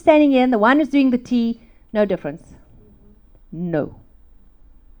 the one who's standing here and the one who's doing the tea, no difference. No.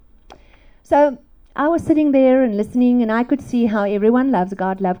 So I was sitting there and listening, and I could see how everyone loves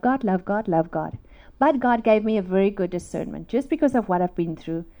God, love God, love God, love God. But God gave me a very good discernment, just because of what I've been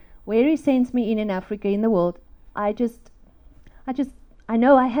through. Where He sends me in Africa, in the world, I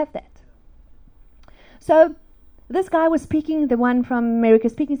know I have that. So this guy was speaking, the one from America,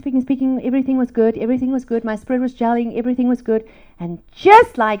 speaking. Everything was good. My spirit was gelling. Everything was good. And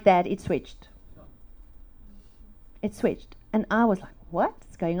just like that, it switched. And I was like,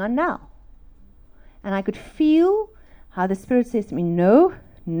 what's going on now? And I could feel how the Spirit says to me, no,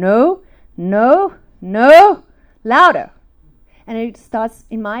 louder. And it starts,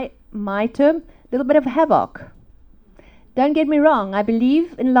 in my term, a little bit of havoc. Don't get me wrong. I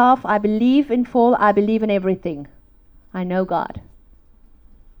believe in love. I believe in fall. I believe in everything. I know God.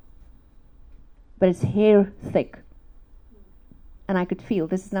 But it's hair thick. And I could feel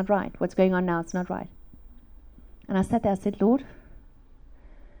this is not right. What's going on now? It's not right. And I sat there. I said, Lord,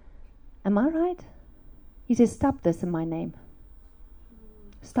 am I right? He says, stop this in my name.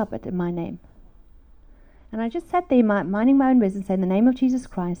 Stop it in my name. And I just sat there minding my own business, saying, in the name of Jesus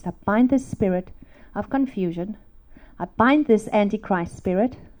Christ, I bind this spirit of confusion. I bind this antichrist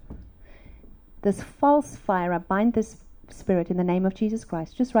spirit, this false fire. I bind this spirit in the name of Jesus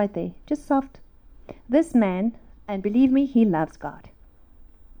Christ. Just right there, just soft. This man, and believe me, he loves God.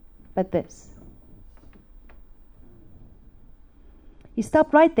 But this. He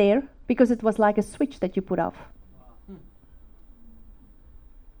stopped right there because it was like a switch that you put off.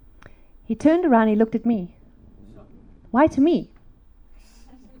 He turned around, he looked at me. Why to me?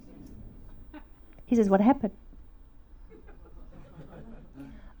 He says, what happened?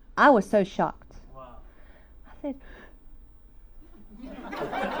 I was so shocked. I said,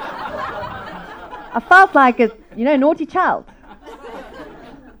 I felt like a, naughty child.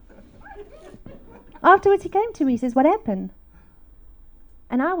 Afterwards he came to me, he says, what happened?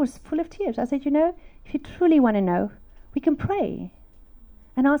 And I was full of tears. I said, if you truly want to know, we can pray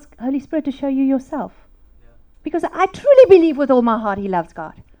and ask Holy Spirit to show you yourself. Yeah. Because I truly believe with all my heart He loves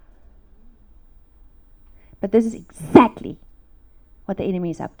God. But this is exactly what the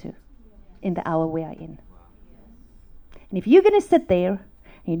enemy is up to in the hour we are in. And if you're going to sit there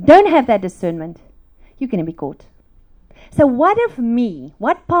and you don't have that discernment, you're going to be caught. So what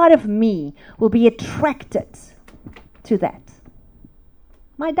part of me will be attracted to that?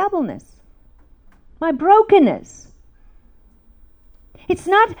 My doubleness, my brokenness. It's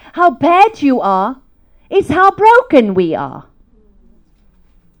not how bad you are, it's how broken we are.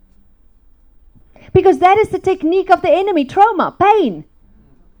 Because that is the technique of the enemy, trauma, pain.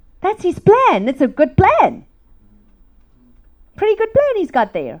 That's his plan. It's a good plan. Pretty good plan he's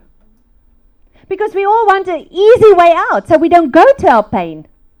got there. Because we all want an easy way out, so we don't go to our pain.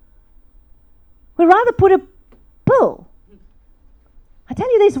 We'd rather put a pill. I tell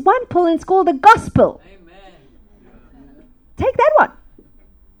you, there's one pill and it's called the gospel. Amen. Take that one.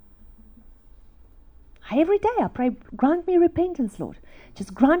 Every day I pray, grant me repentance, Lord.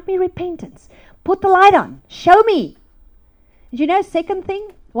 Just grant me repentance. Put the light on. Show me. Second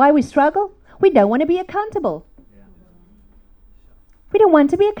thing, why we struggle? We don't want to be accountable. Yeah. We don't want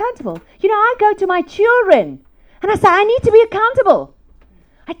to be accountable. I go to my children and I say, I need to be accountable.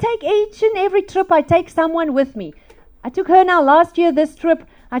 I take each and every trip, I take someone with me. I took her now last year, this trip,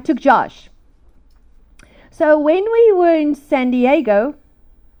 I took Josh. So when we were in San Diego,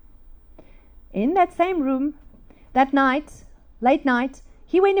 in that same room, that night, late night,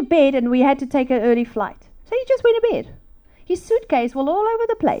 he went to bed and we had to take an early flight. So he just went to bed. His suitcase was all over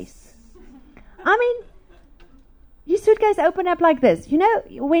the place. I mean, his suitcase opened up like this. You know,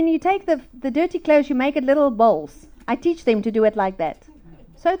 when you take the dirty clothes, you make it little bowls. I teach them to do it like that.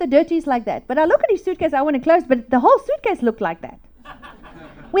 So the dirty is like that. But I look at his suitcase, I want to close, but the whole suitcase looked like that.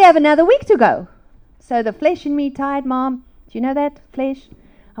 We have another week to go. So the flesh in me, tired, Mom. Do you know that, flesh?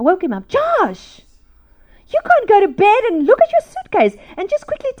 I woke him up. Josh, you can't go to bed and look at your suitcase and just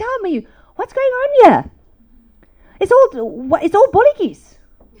quickly tell me what's going on here. It's all bollikies.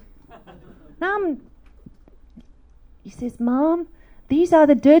 Now he says, Mom, these are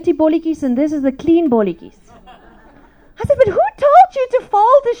the dirty bollikies and this is the clean bollikies. I said, but who told you to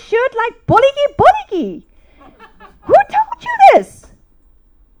fold the shirt like bolliky? Who told you this?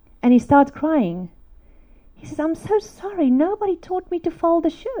 And he starts crying. He says, I'm so sorry. Nobody taught me to fold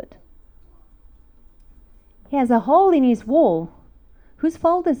the shirt. He has a hole in his wall. Whose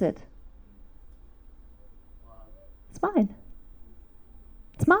fault is it? It's mine.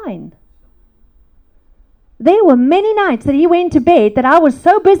 It's mine. There were many nights that he went to bed that I was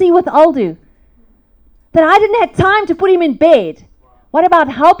so busy with Aldo that I didn't have time to put him in bed. What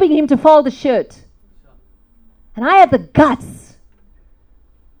about helping him to fold the shirt? And I had the guts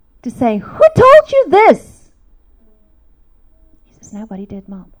to say, who told you this? He says, nobody did,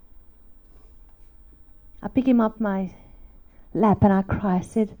 Mom. I pick him up my lap and I cry. I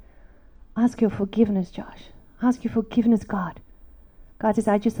said, ask your forgiveness, Josh. Ask your forgiveness, God. God says,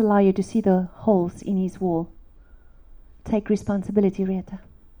 I just allow you to see the holes in his wall. Take responsibility, Rita.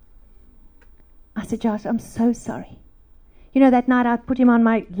 I said, Josh, I'm so sorry. You know, that night I put him on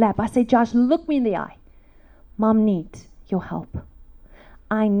my lap. I said, Josh, look me in the eye. Mom needs your help.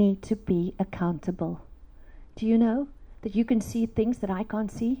 I need to be accountable. Do you know that you can see things that I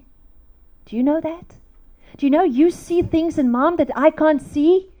can't see? Do you know that? Do you know you see things in Mom that I can't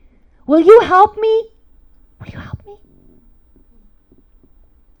see? Will you help me? Will you help me?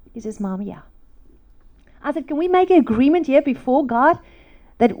 He says, Mom, yeah. I said, can we make an agreement here before God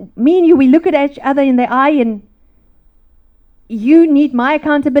that me and you, we look at each other in the eye and you need my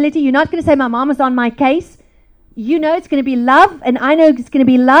accountability? You're not going to say my mom is on my case. You know it's going to be love and I know it's going to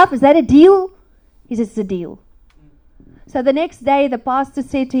be love. Is that a deal? He says, it's a deal. So the next day the pastor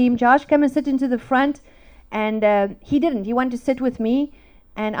said to him, Josh, come and sit into the front. And he didn't. He wanted to sit with me.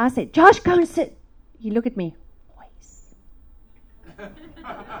 And I said, Josh, go and sit. He looked at me. Voice.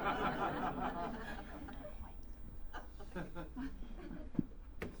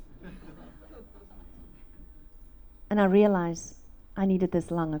 And I realized I needed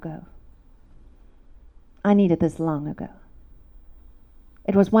this long ago. I needed this long ago.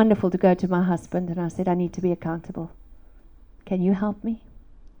 It was wonderful to go to my husband and I said, I need to be accountable. Can you help me?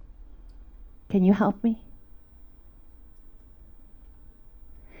 Can you help me?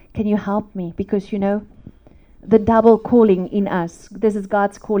 Can you help me? Because, you know, the double calling in us, this is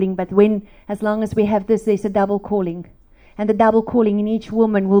God's calling, but as long as we have this, there's a double calling. And the double calling in each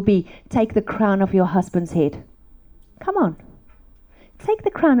woman will be, take the crown of your husband's head. Come on. Take the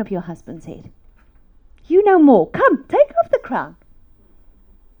crown of your husband's head. You know more. Come, take off the crown.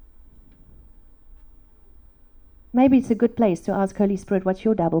 Maybe it's a good place to ask Holy Spirit, what's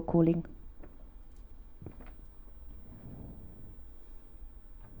your double calling?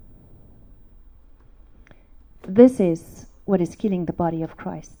 This is what is killing the body of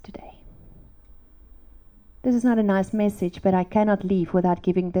Christ today. This is not a nice message, but I cannot leave without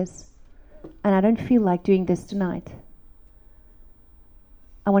giving this. And I don't feel like doing this tonight.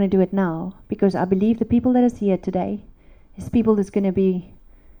 I want to do it now because I believe the people that is here today is people that's going to be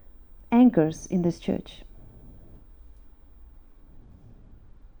anchors in this church.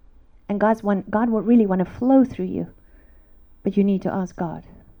 And God will really want to flow through you. But you need to ask God,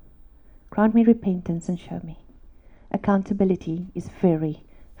 grant me repentance and show me. Accountability is very,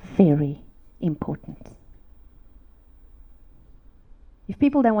 very important. If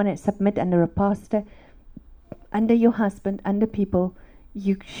people don't want to submit under a pastor, under your husband, under people,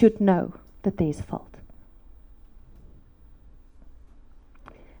 you should know that there's fault.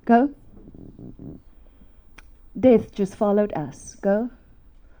 Go. Death just followed us. Go.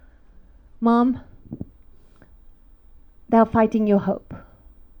 Mom, they're fighting your hope.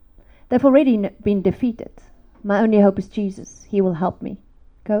 They've already been defeated. My only hope is Jesus. He will help me.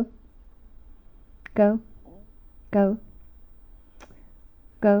 Go. Go. Go.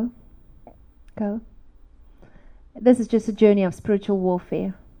 Go. Go. This is just a journey of spiritual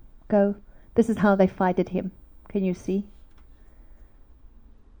warfare. Go. This is how they fighted him. Can you see?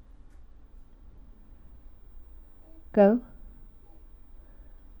 Go.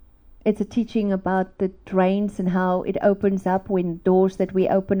 It's a teaching about the drains and how it opens up when doors that we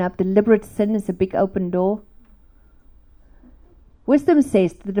open up. Deliberate sin is a big open door. Wisdom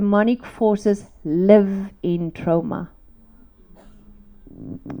says the demonic forces live in trauma.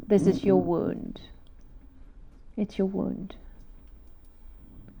 This is your wound. It's your wound.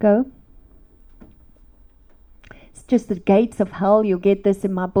 Go. It's just the gates of hell. You'll get this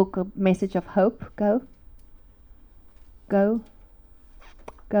in my book, A Message of Hope. Go. Go.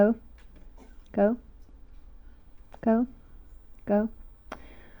 Go. Go. Go. Go.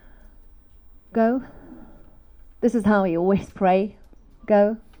 Go. This is how we always pray.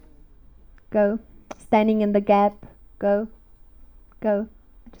 Go. Go. Standing in the gap. Go. Go.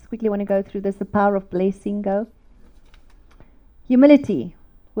 I just quickly want to go through this. The power of blessing. Go. Humility.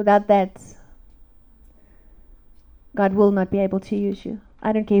 Without that, God will not be able to use you.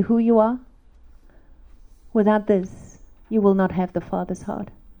 I don't care who you are. Without this, you will not have the Father's heart.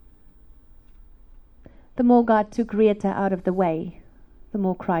 The more God took Greta out of the way, the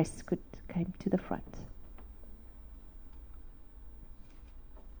more Christ came to the front.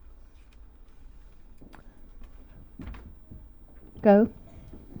 Go.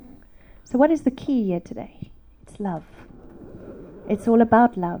 So what is the key here today? It's love. It's all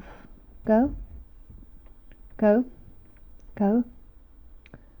about love. Go. Go. Go.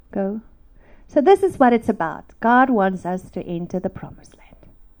 Go. So this is what it's about. God wants us to enter the promised land.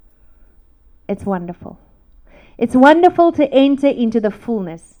 It's wonderful. It's wonderful to enter into the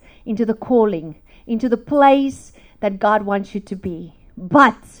fullness, into the calling, into the place that God wants you to be.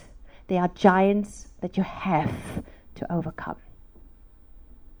 But there are giants that you have to overcome.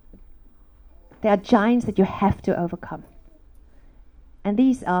 There are giants that you have to overcome. And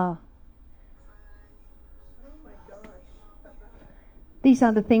these are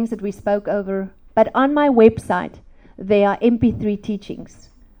the things that we spoke over. But on my website, there are MP3 teachings.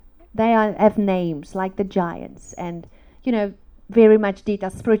 They have names like the giants and, very much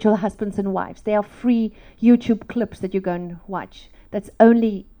detailed spiritual husbands and wives. They are free YouTube clips that you go and watch. That's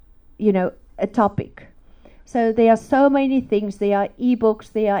only, a topic. So there are so many things. There are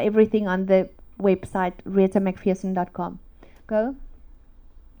ebooks. There are everything on the website, RitaMcPherson.com. Go.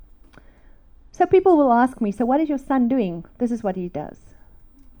 So people will ask me, so what is your son doing? This is what he does.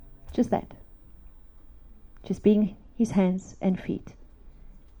 Just that. Just being his hands and feet.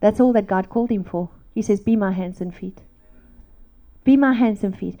 That's all that God called him for. He says, be my hands and feet. Be my hands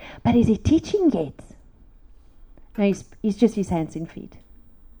and feet. But is he teaching yet? No, he's just his hands and feet.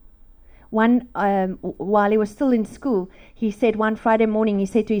 While he was still in school, he said one Friday morning, he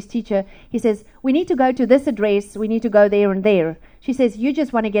said to his teacher, he says, we need to go to this address, we need to go there and there. She says, you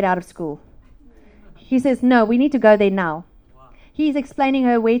just want to get out of school. He says, no, we need to go there now. Wow. He's explaining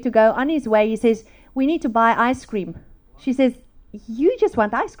her where to go. On his way, he says, we need to buy ice cream. She says, you just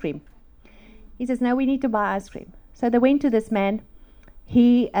want ice cream. He says, no, we need to buy ice cream. So they went to this man.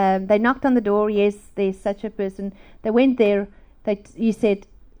 They knocked on the door. Yes, there's such a person. They went there.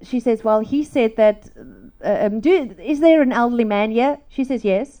 She says, well, he said that, is there an elderly man here? She says,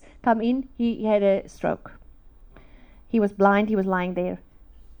 yes. Come in. He had a stroke. He was blind. He was lying there.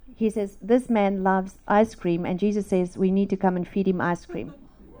 He says, this man loves ice cream, and Jesus says, we need to come and feed him ice cream.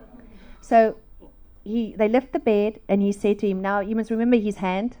 So they lift the bed, and he said to him, now you must remember his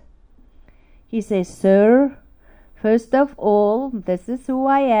hand. He says, sir, first of all, this is who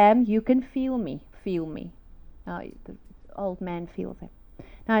I am. You can feel me. Feel me. Now the old man feels him.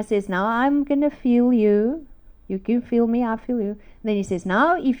 Now he says, now I'm going to feel you. You can feel me, I feel you. And then he says,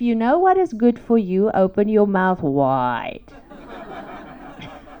 now if you know what is good for you, open your mouth wide.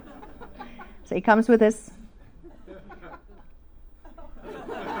 So he comes with this.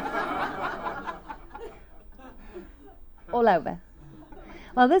 All over.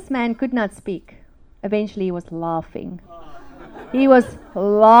 Well, this man could not speak. Eventually he was laughing. He was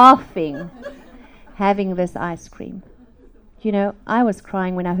laughing, having this ice cream. I was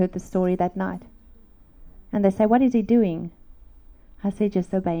crying when I heard the story that night. And they say, what is he doing? I say,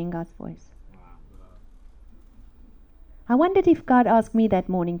 just obeying God's voice. I wondered if God asked me that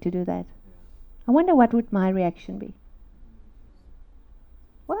morning to do that. I wonder what would my reaction be.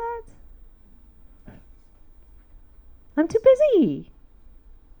 What? I'm too busy.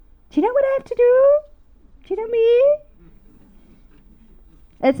 Do you know what I have to do? Do you know me?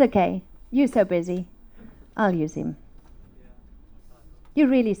 It's okay. You're so busy. I'll use him. You're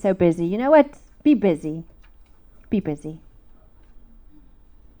really so busy. You know what? Be busy. Be busy.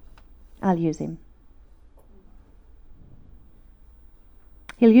 I'll use him.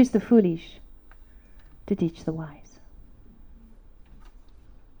 He'll use the foolish to teach the wise.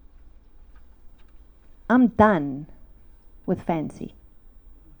 I'm done with fancy.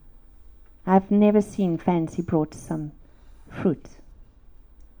 I've never seen fancy brought some fruit.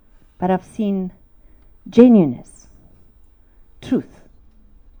 But I've seen genuineness, truth,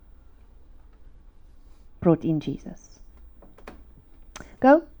 brought in Jesus.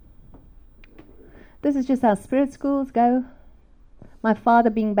 Go. This is just how spirit schools go. My father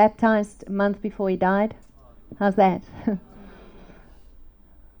being baptized a month before he died. How's that?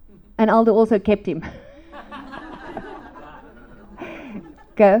 And Aldo also kept him.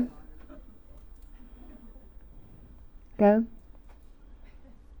 Go. Go.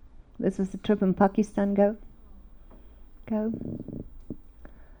 This was the trip in Pakistan. Go. Go.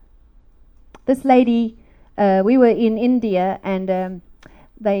 This lady, we were in India, and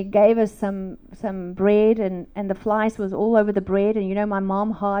they gave us some bread, and the flies was all over the bread. And you know, my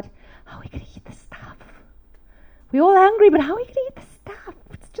mom heart, how are we going to eat this stuff? We're all hungry, but how are we going to eat this stuff?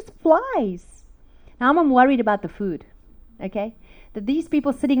 It's just flies. Now I'm worried about the food, okay? That these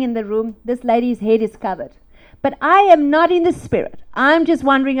people sitting in the room, this lady's head is covered. But I am not in the spirit. I'm just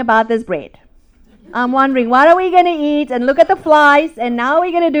wondering about this bread. I'm wondering, what are we going to eat? And look at the flies, and now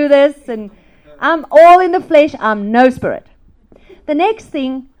we're going to do this. And I'm all in the flesh. I'm no spirit. The next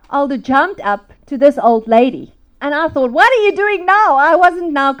thing, Aldo jumped up to this old lady. And I thought, what are you doing now? I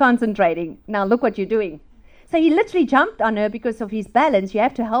wasn't now concentrating. Now look what you're doing. So he literally jumped on her because of his balance. You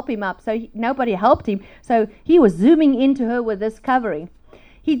have to help him up. So nobody helped him. So he was zooming into her with this covering.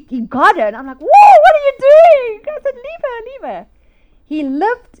 He got her, and I'm like, whoa, what are you doing? I said, leave her.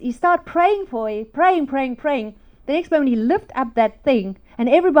 He started praying for her, praying. The next moment he lifted up that thing, and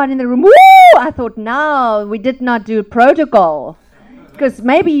everybody in the room, woo! I thought, no, we did not do protocol, because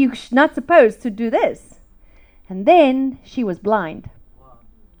maybe you're not supposed to do this. And then she was blind.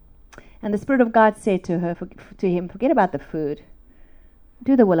 And the Spirit of God said to him, forget about the food.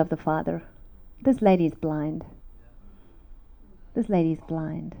 Do the will of the Father. This lady is blind. This lady's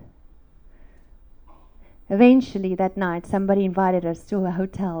blind. Eventually that night somebody invited us to a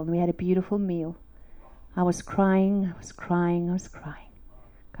hotel, and we had a beautiful meal. I was crying.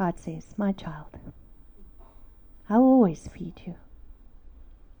 God says, my child, I'll always feed you.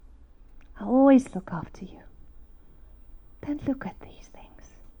 I'll always look after you. Don't look at these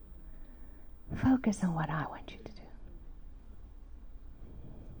things. Focus on what I want you to do.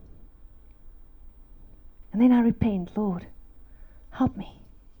 And then I repent, Lord, help me.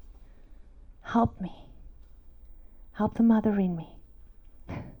 Help the mother in me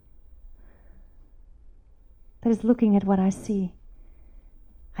that is looking at what I see.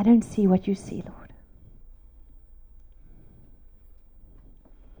 I don't see what you see, Lord.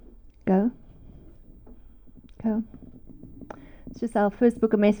 Go. It's just our first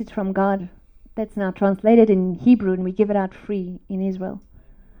book, A Message from God. That's now translated in Hebrew, and we give it out free in Israel.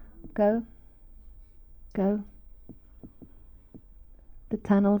 Go. The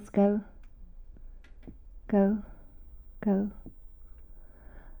tunnels, go.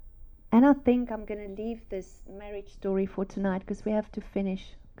 And I think I'm going to leave this marriage story for tonight, because we have to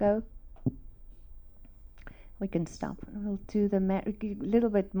finish. Go. We can stop. We'll do the a little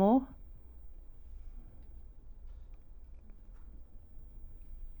bit more.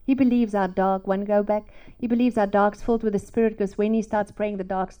 He believes our dog, one go back, he believes our dog's filled with the Spirit, because when he starts praying, the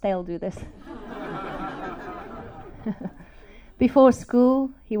dog's tail do this. Before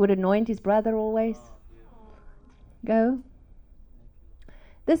school, he would anoint his brother always. Go.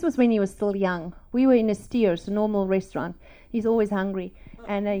 This was when he was still young. We were in a Steers, a normal restaurant. He's always hungry.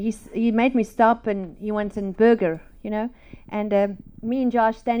 And he made me stop, and he wants a burger, you know. And me and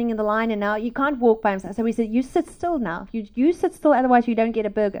Josh standing in the line, and now you can't walk by himself. So we said, you sit still now. You sit still, otherwise you don't get a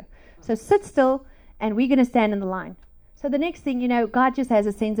burger. So sit still, and we're going to stand in the line. So the next thing, you know, God just has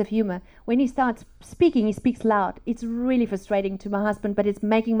a sense of humor. When he starts speaking, he speaks loud. It's really frustrating to my husband, but it's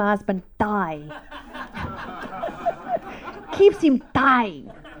making my husband die. Keeps him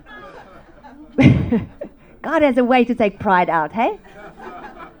dying. God has a way to take pride out, hey?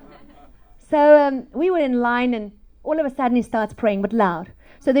 So we were in line, and all of a sudden he starts praying, but loud.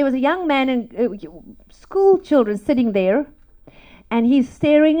 So there was a young man and school children sitting there, and he's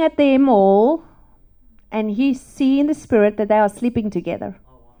staring at them all, and he's seeing the Spirit that they are sleeping together.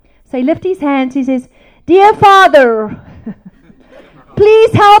 So he lifts his hands, he says, "Dear Father,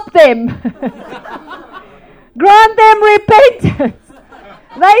 please help them. Grant them repentance.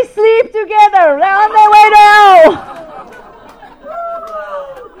 They sleep together. They're on their way to hell."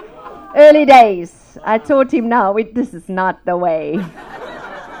 Early days. I taught him now, this is not the way.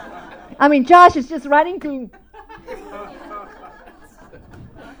 I mean, Josh is just running to.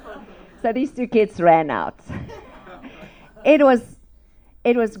 So these two kids ran out. It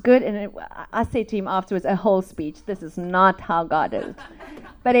it was good, and I said to him afterwards, a whole speech, this is not how God is.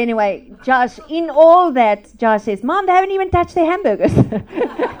 But anyway, Josh, in all that, Josh says, Mom, they haven't even touched their hamburgers.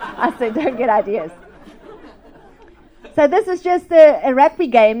 I said, don't get ideas. So this is just a rugby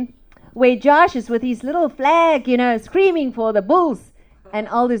game where Josh is with his little flag, screaming for the Bulls. And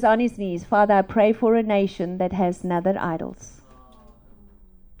Aldous on his knees, Father, I pray for a nation that has another idols.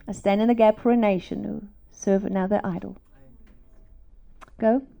 I stand in the gap for a nation who serve another idol.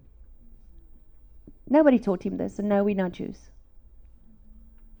 Go. Nobody taught him this, and no, we're not Jews.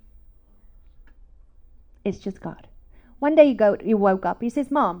 It's just God. One day he woke up. He says,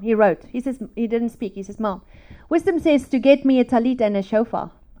 Mom, he wrote. He says, he didn't speak. He says, Mom, wisdom says to get me a talit and a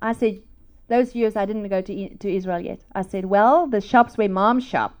shofar. I said, those years I didn't go to Israel yet. I said, well, the shops where Mom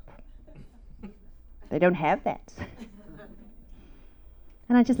shop, they don't have that.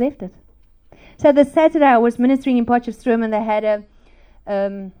 And I just left it. So this Saturday I was ministering in Potchefstroom, and they had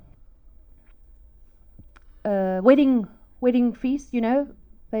a wedding feast,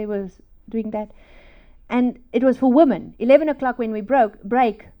 They were doing that. And it was for women. 11 o'clock when we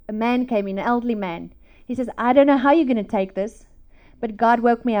break, a man came in, an elderly man. He says, I don't know how you're going to take this, but God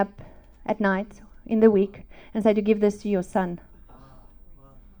woke me up at night in the week and said to give this to your son.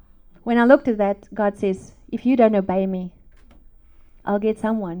 When I looked at that, God says, if you don't obey me, I'll get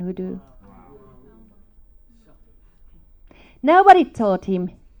someone who do. Nobody taught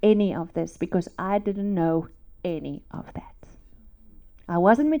him any of this because I didn't know any of that. I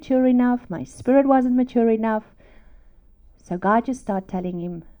wasn't mature enough. My spirit wasn't mature enough. So God just started telling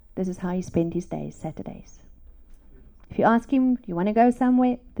him this is how he spent his days, Saturdays. If you ask him, do you want to go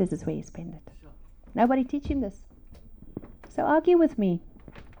somewhere? This is where you spend it. Nobody teach him this. So argue with me.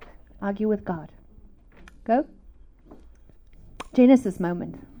 Argue with God. Go. Genesis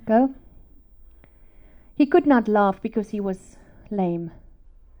moment. Go. He could not laugh because he was lame.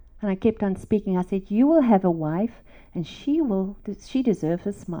 And I kept on speaking. I said, you will have a wife, and she deserves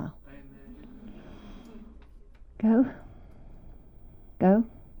a smile. Amen. Go. Go.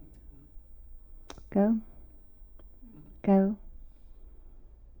 Go. Go.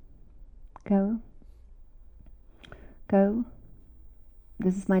 Go. Go.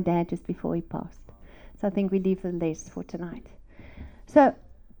 This is my dad just before he passed. So I think we leave the less for tonight. So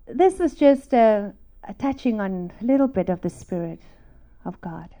this was just a touching on a little bit of the Spirit of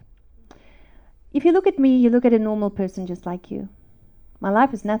God. If you look at me, you look at a normal person just like you. My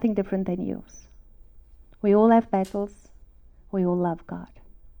life is nothing different than yours. We all have battles. We all love God.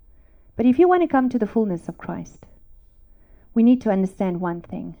 But if you want to come to the fullness of Christ, we need to understand one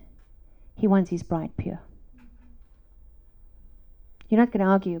thing. He wants his bride pure. You're not going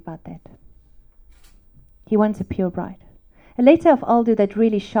to argue about that. He wants a pure bride. A letter of Aldo that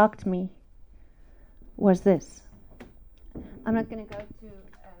really shocked me was this. I'm not going to go to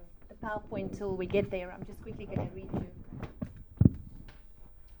the PowerPoint till we get there. I'm just quickly going to read you.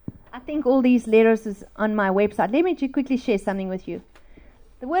 I think all these letters is on my website. Let me quickly share something with you.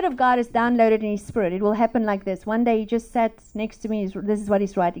 The Word of God is downloaded in his spirit. It will happen like this. One day he just sat next to me. This is what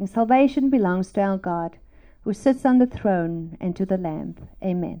he's writing. Salvation belongs to our God, who sits on the throne, and to the Lamb.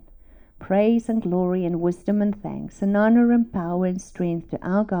 Amen. Praise and glory and wisdom and thanks and honor and power and strength to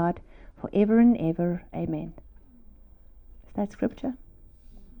our God forever and ever. Amen. Is that scripture?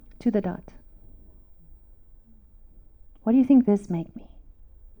 To the dot. What do you think this made me?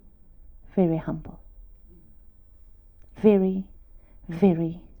 Very humble. Very,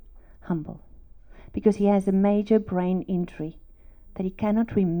 very humble. Because he has a major brain injury that he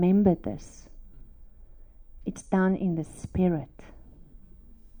cannot remember this. It's down in the spirit.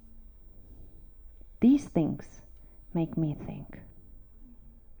 These things make me think.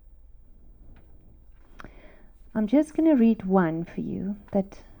 I'm just going to read one for you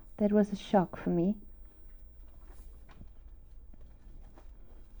that was a shock for me.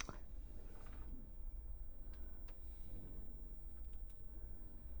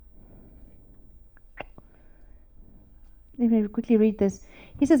 Let me quickly read this.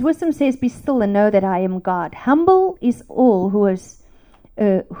 He says, wisdom says, be still and know that I am God. Humble is all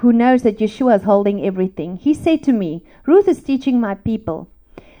who knows that Yeshua is holding everything. He said to me, Ruth is teaching my people.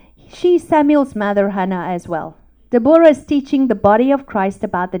 She's Samuel's mother, Hannah, as well. Deborah is teaching the body of Christ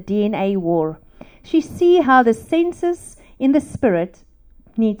about the DNA war. She sees how the senses in the spirit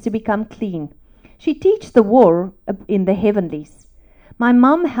need to become clean. She teaches the war in the heavenlies. My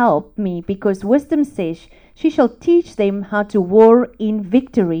mom helped me because wisdom says she shall teach them how to war in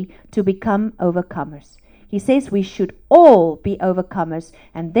victory to become overcomers. He says we should all be overcomers,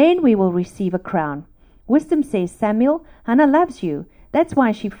 and then we will receive a crown. Wisdom says, Samuel, Hannah loves you. That's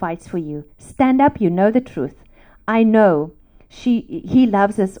why she fights for you. Stand up, you know the truth. I know He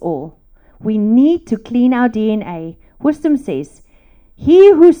loves us all. We need to clean our DNA. Wisdom says,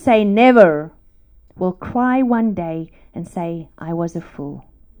 he who say never will cry one day and say, I was a fool.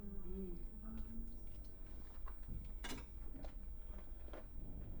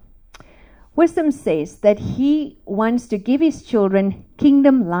 Wisdom says that he wants to give his children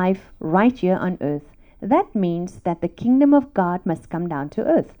kingdom life right here on earth. That means that the kingdom of God must come down to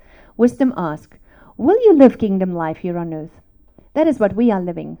earth. Wisdom asks, will you live kingdom life here on earth? That is what we are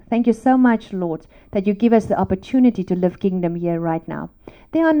living. Thank you so much, Lord, that you give us the opportunity to live kingdom here right now.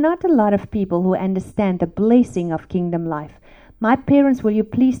 There are not a lot of people who understand the blessing of kingdom life. My parents, will you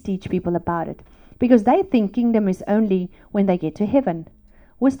please teach people about it? Because they think kingdom is only when they get to heaven.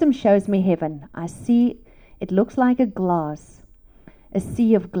 Wisdom shows me heaven. I see it looks like a glass, a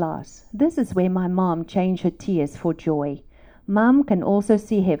sea of glass. This is where my mom changed her tears for joy. Mom can also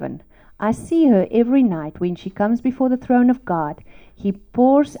see heaven. I see her every night when she comes before the throne of God. He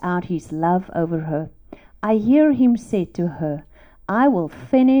pours out his love over her. I hear him say to her, I will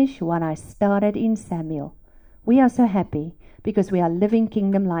finish what I started in Samuel. We are so happy because we are living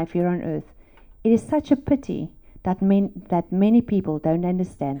kingdom life here on earth. It is such a pity that many people don't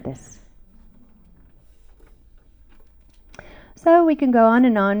understand this. So we can go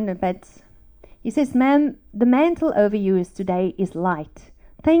on, but he says, ma'am, the mantle over you today is light.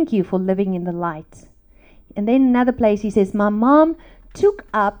 Thank you for living in the light. And then another place he says, my mom took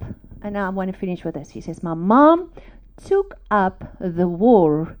up, and I want to finish with this. He says, my mom took up the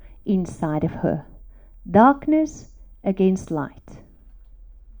war inside of her. Darkness against light.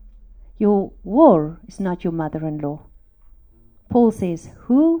 Your war is not your mother-in-law. Paul says,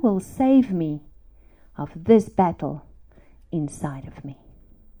 who will save me of this battle inside of me?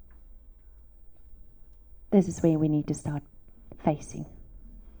 This is where we need to start facing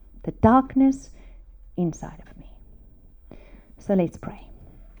the darkness inside of me. So let's pray.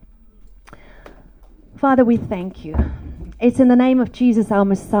 Father, we thank you. It's in the name of Jesus, our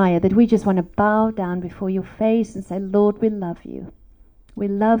Messiah, that we just want to bow down before your face and say, Lord, we love you. We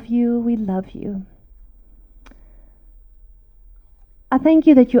love you, we love you. I thank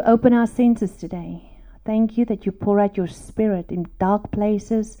you that you open our senses today. Thank you that you pour out your spirit in dark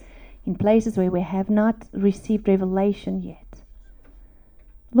places, in places where we have not received revelation yet.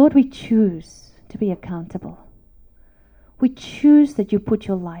 Lord, we choose to be accountable. We choose that you put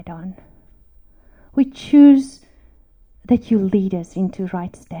your light on. We choose that you lead us into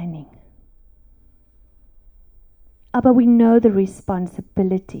right standing. But we know the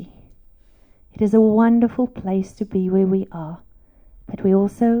responsibility. It is a wonderful place to be where we are, but we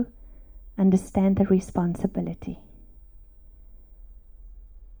also understand the responsibility.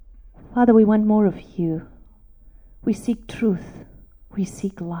 Father, we want more of you. We seek truth. We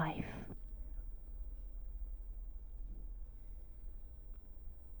seek life.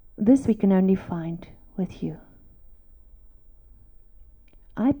 This we can only find with you.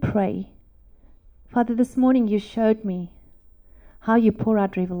 I pray, Father, this morning you showed me how you pour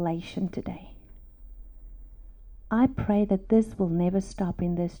out revelation today. I pray that this will never stop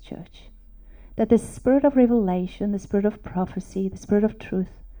in this church. That the spirit of revelation, the spirit of prophecy, the spirit of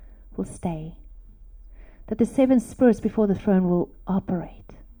truth will stay. That the seven spirits before the throne will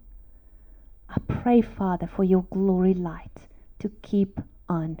operate. I pray, Father, for your glory light to keep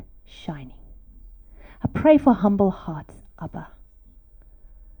on shining. I pray for humble hearts, Abba.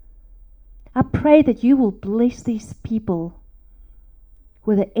 I pray that you will bless these people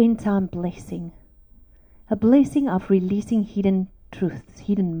with an end-time blessing. A blessing of releasing hidden truths,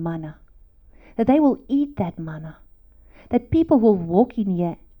 hidden manna. That they will eat that manna. That people will walk in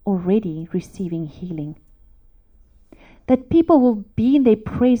here already receiving healing. That people will be in their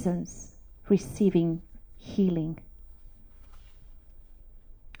presence receiving healing.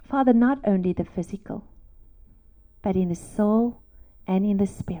 Father, not only the physical, but in the soul and in the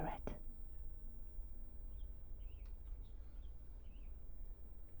spirit.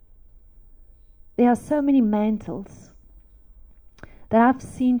 There are so many mantles that I've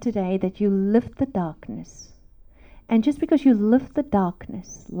seen today that you lift the darkness. And just because you lift the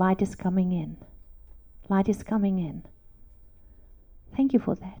darkness, light is coming in. Light is coming in. Thank you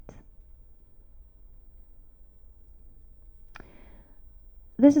for that.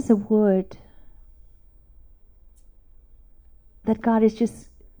 This is a word that God is just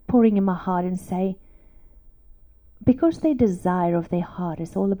pouring in my heart and say, because their desire of their heart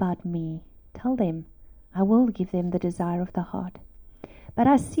is all about me, tell them, I will give them the desire of the heart. But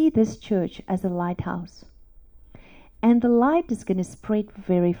I see this church as a lighthouse. And the light is going to spread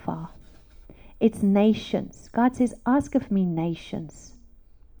very far. It's nations. God says, ask of me nations.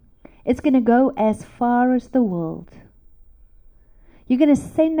 It's going to go as far as the world. You're going to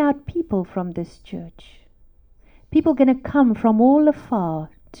send out people from this church. People are going to come from all afar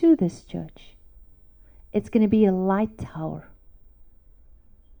to this church. It's going to be a light tower.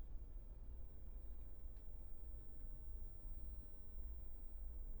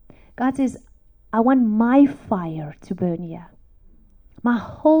 God says, I want my fire to burn here. My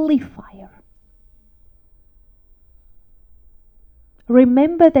holy fire.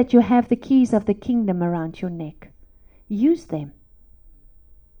 Remember that you have the keys of the kingdom around your neck. Use them.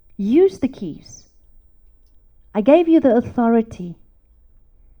 Use the keys. I gave you the authority.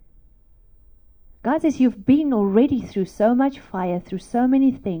 God says you've been already through so much fire, through so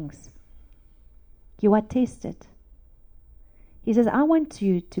many things. You are tested. He says, I want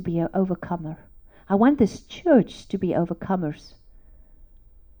you to be an overcomer. I want this church to be overcomers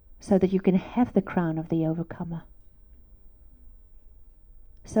so that you can have the crown of the overcomer.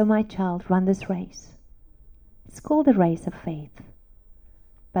 So my child, run this race. It's called the race of faith.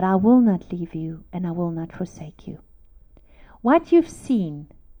 But I will not leave you and I will not forsake you. What you've seen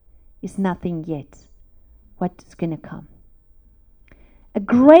is nothing yet. What's going to come? A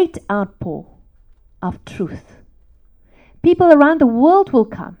great outpour of truth. People around the world will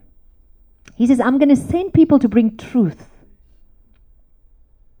come. He says, I'm going to send people to bring truth.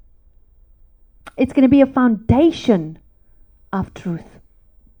 It's going to be a foundation of truth.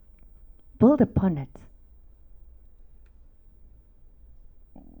 Build upon it.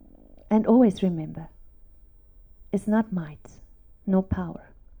 And always remember, it's not might, nor power.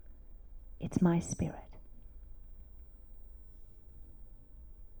 It's my Spirit.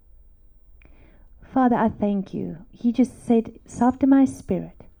 Father, I thank you. He just said, it's after my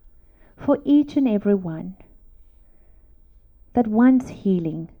spirit, for each and every one that wants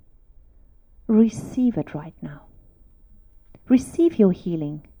healing, receive it right now. Receive your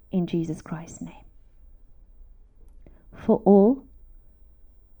healing in Jesus Christ's name. For all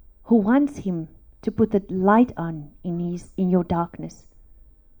who wants Him to put the light on in your darkness,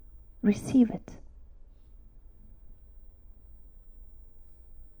 receive it.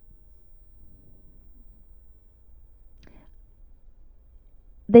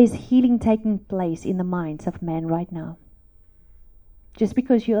 There's healing taking place in the minds of men right now. Just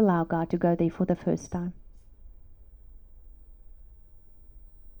because you allow God to go there for the first time.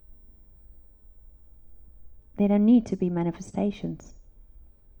 There don't need to be manifestations.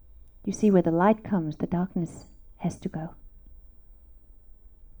 You see, where the light comes, the darkness has to go.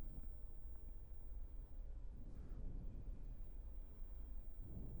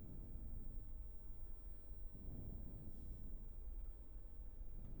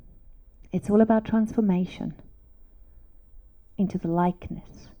 It's all about transformation into the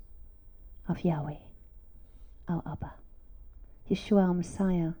likeness of Yahweh, our Abba, Yeshua, our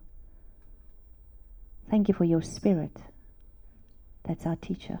Messiah. Thank you for your Spirit. That's our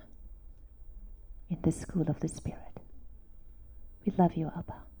teacher in the school of the Spirit. We love you,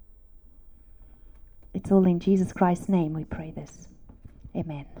 Abba. It's all in Jesus Christ's name we pray this.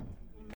 Amen.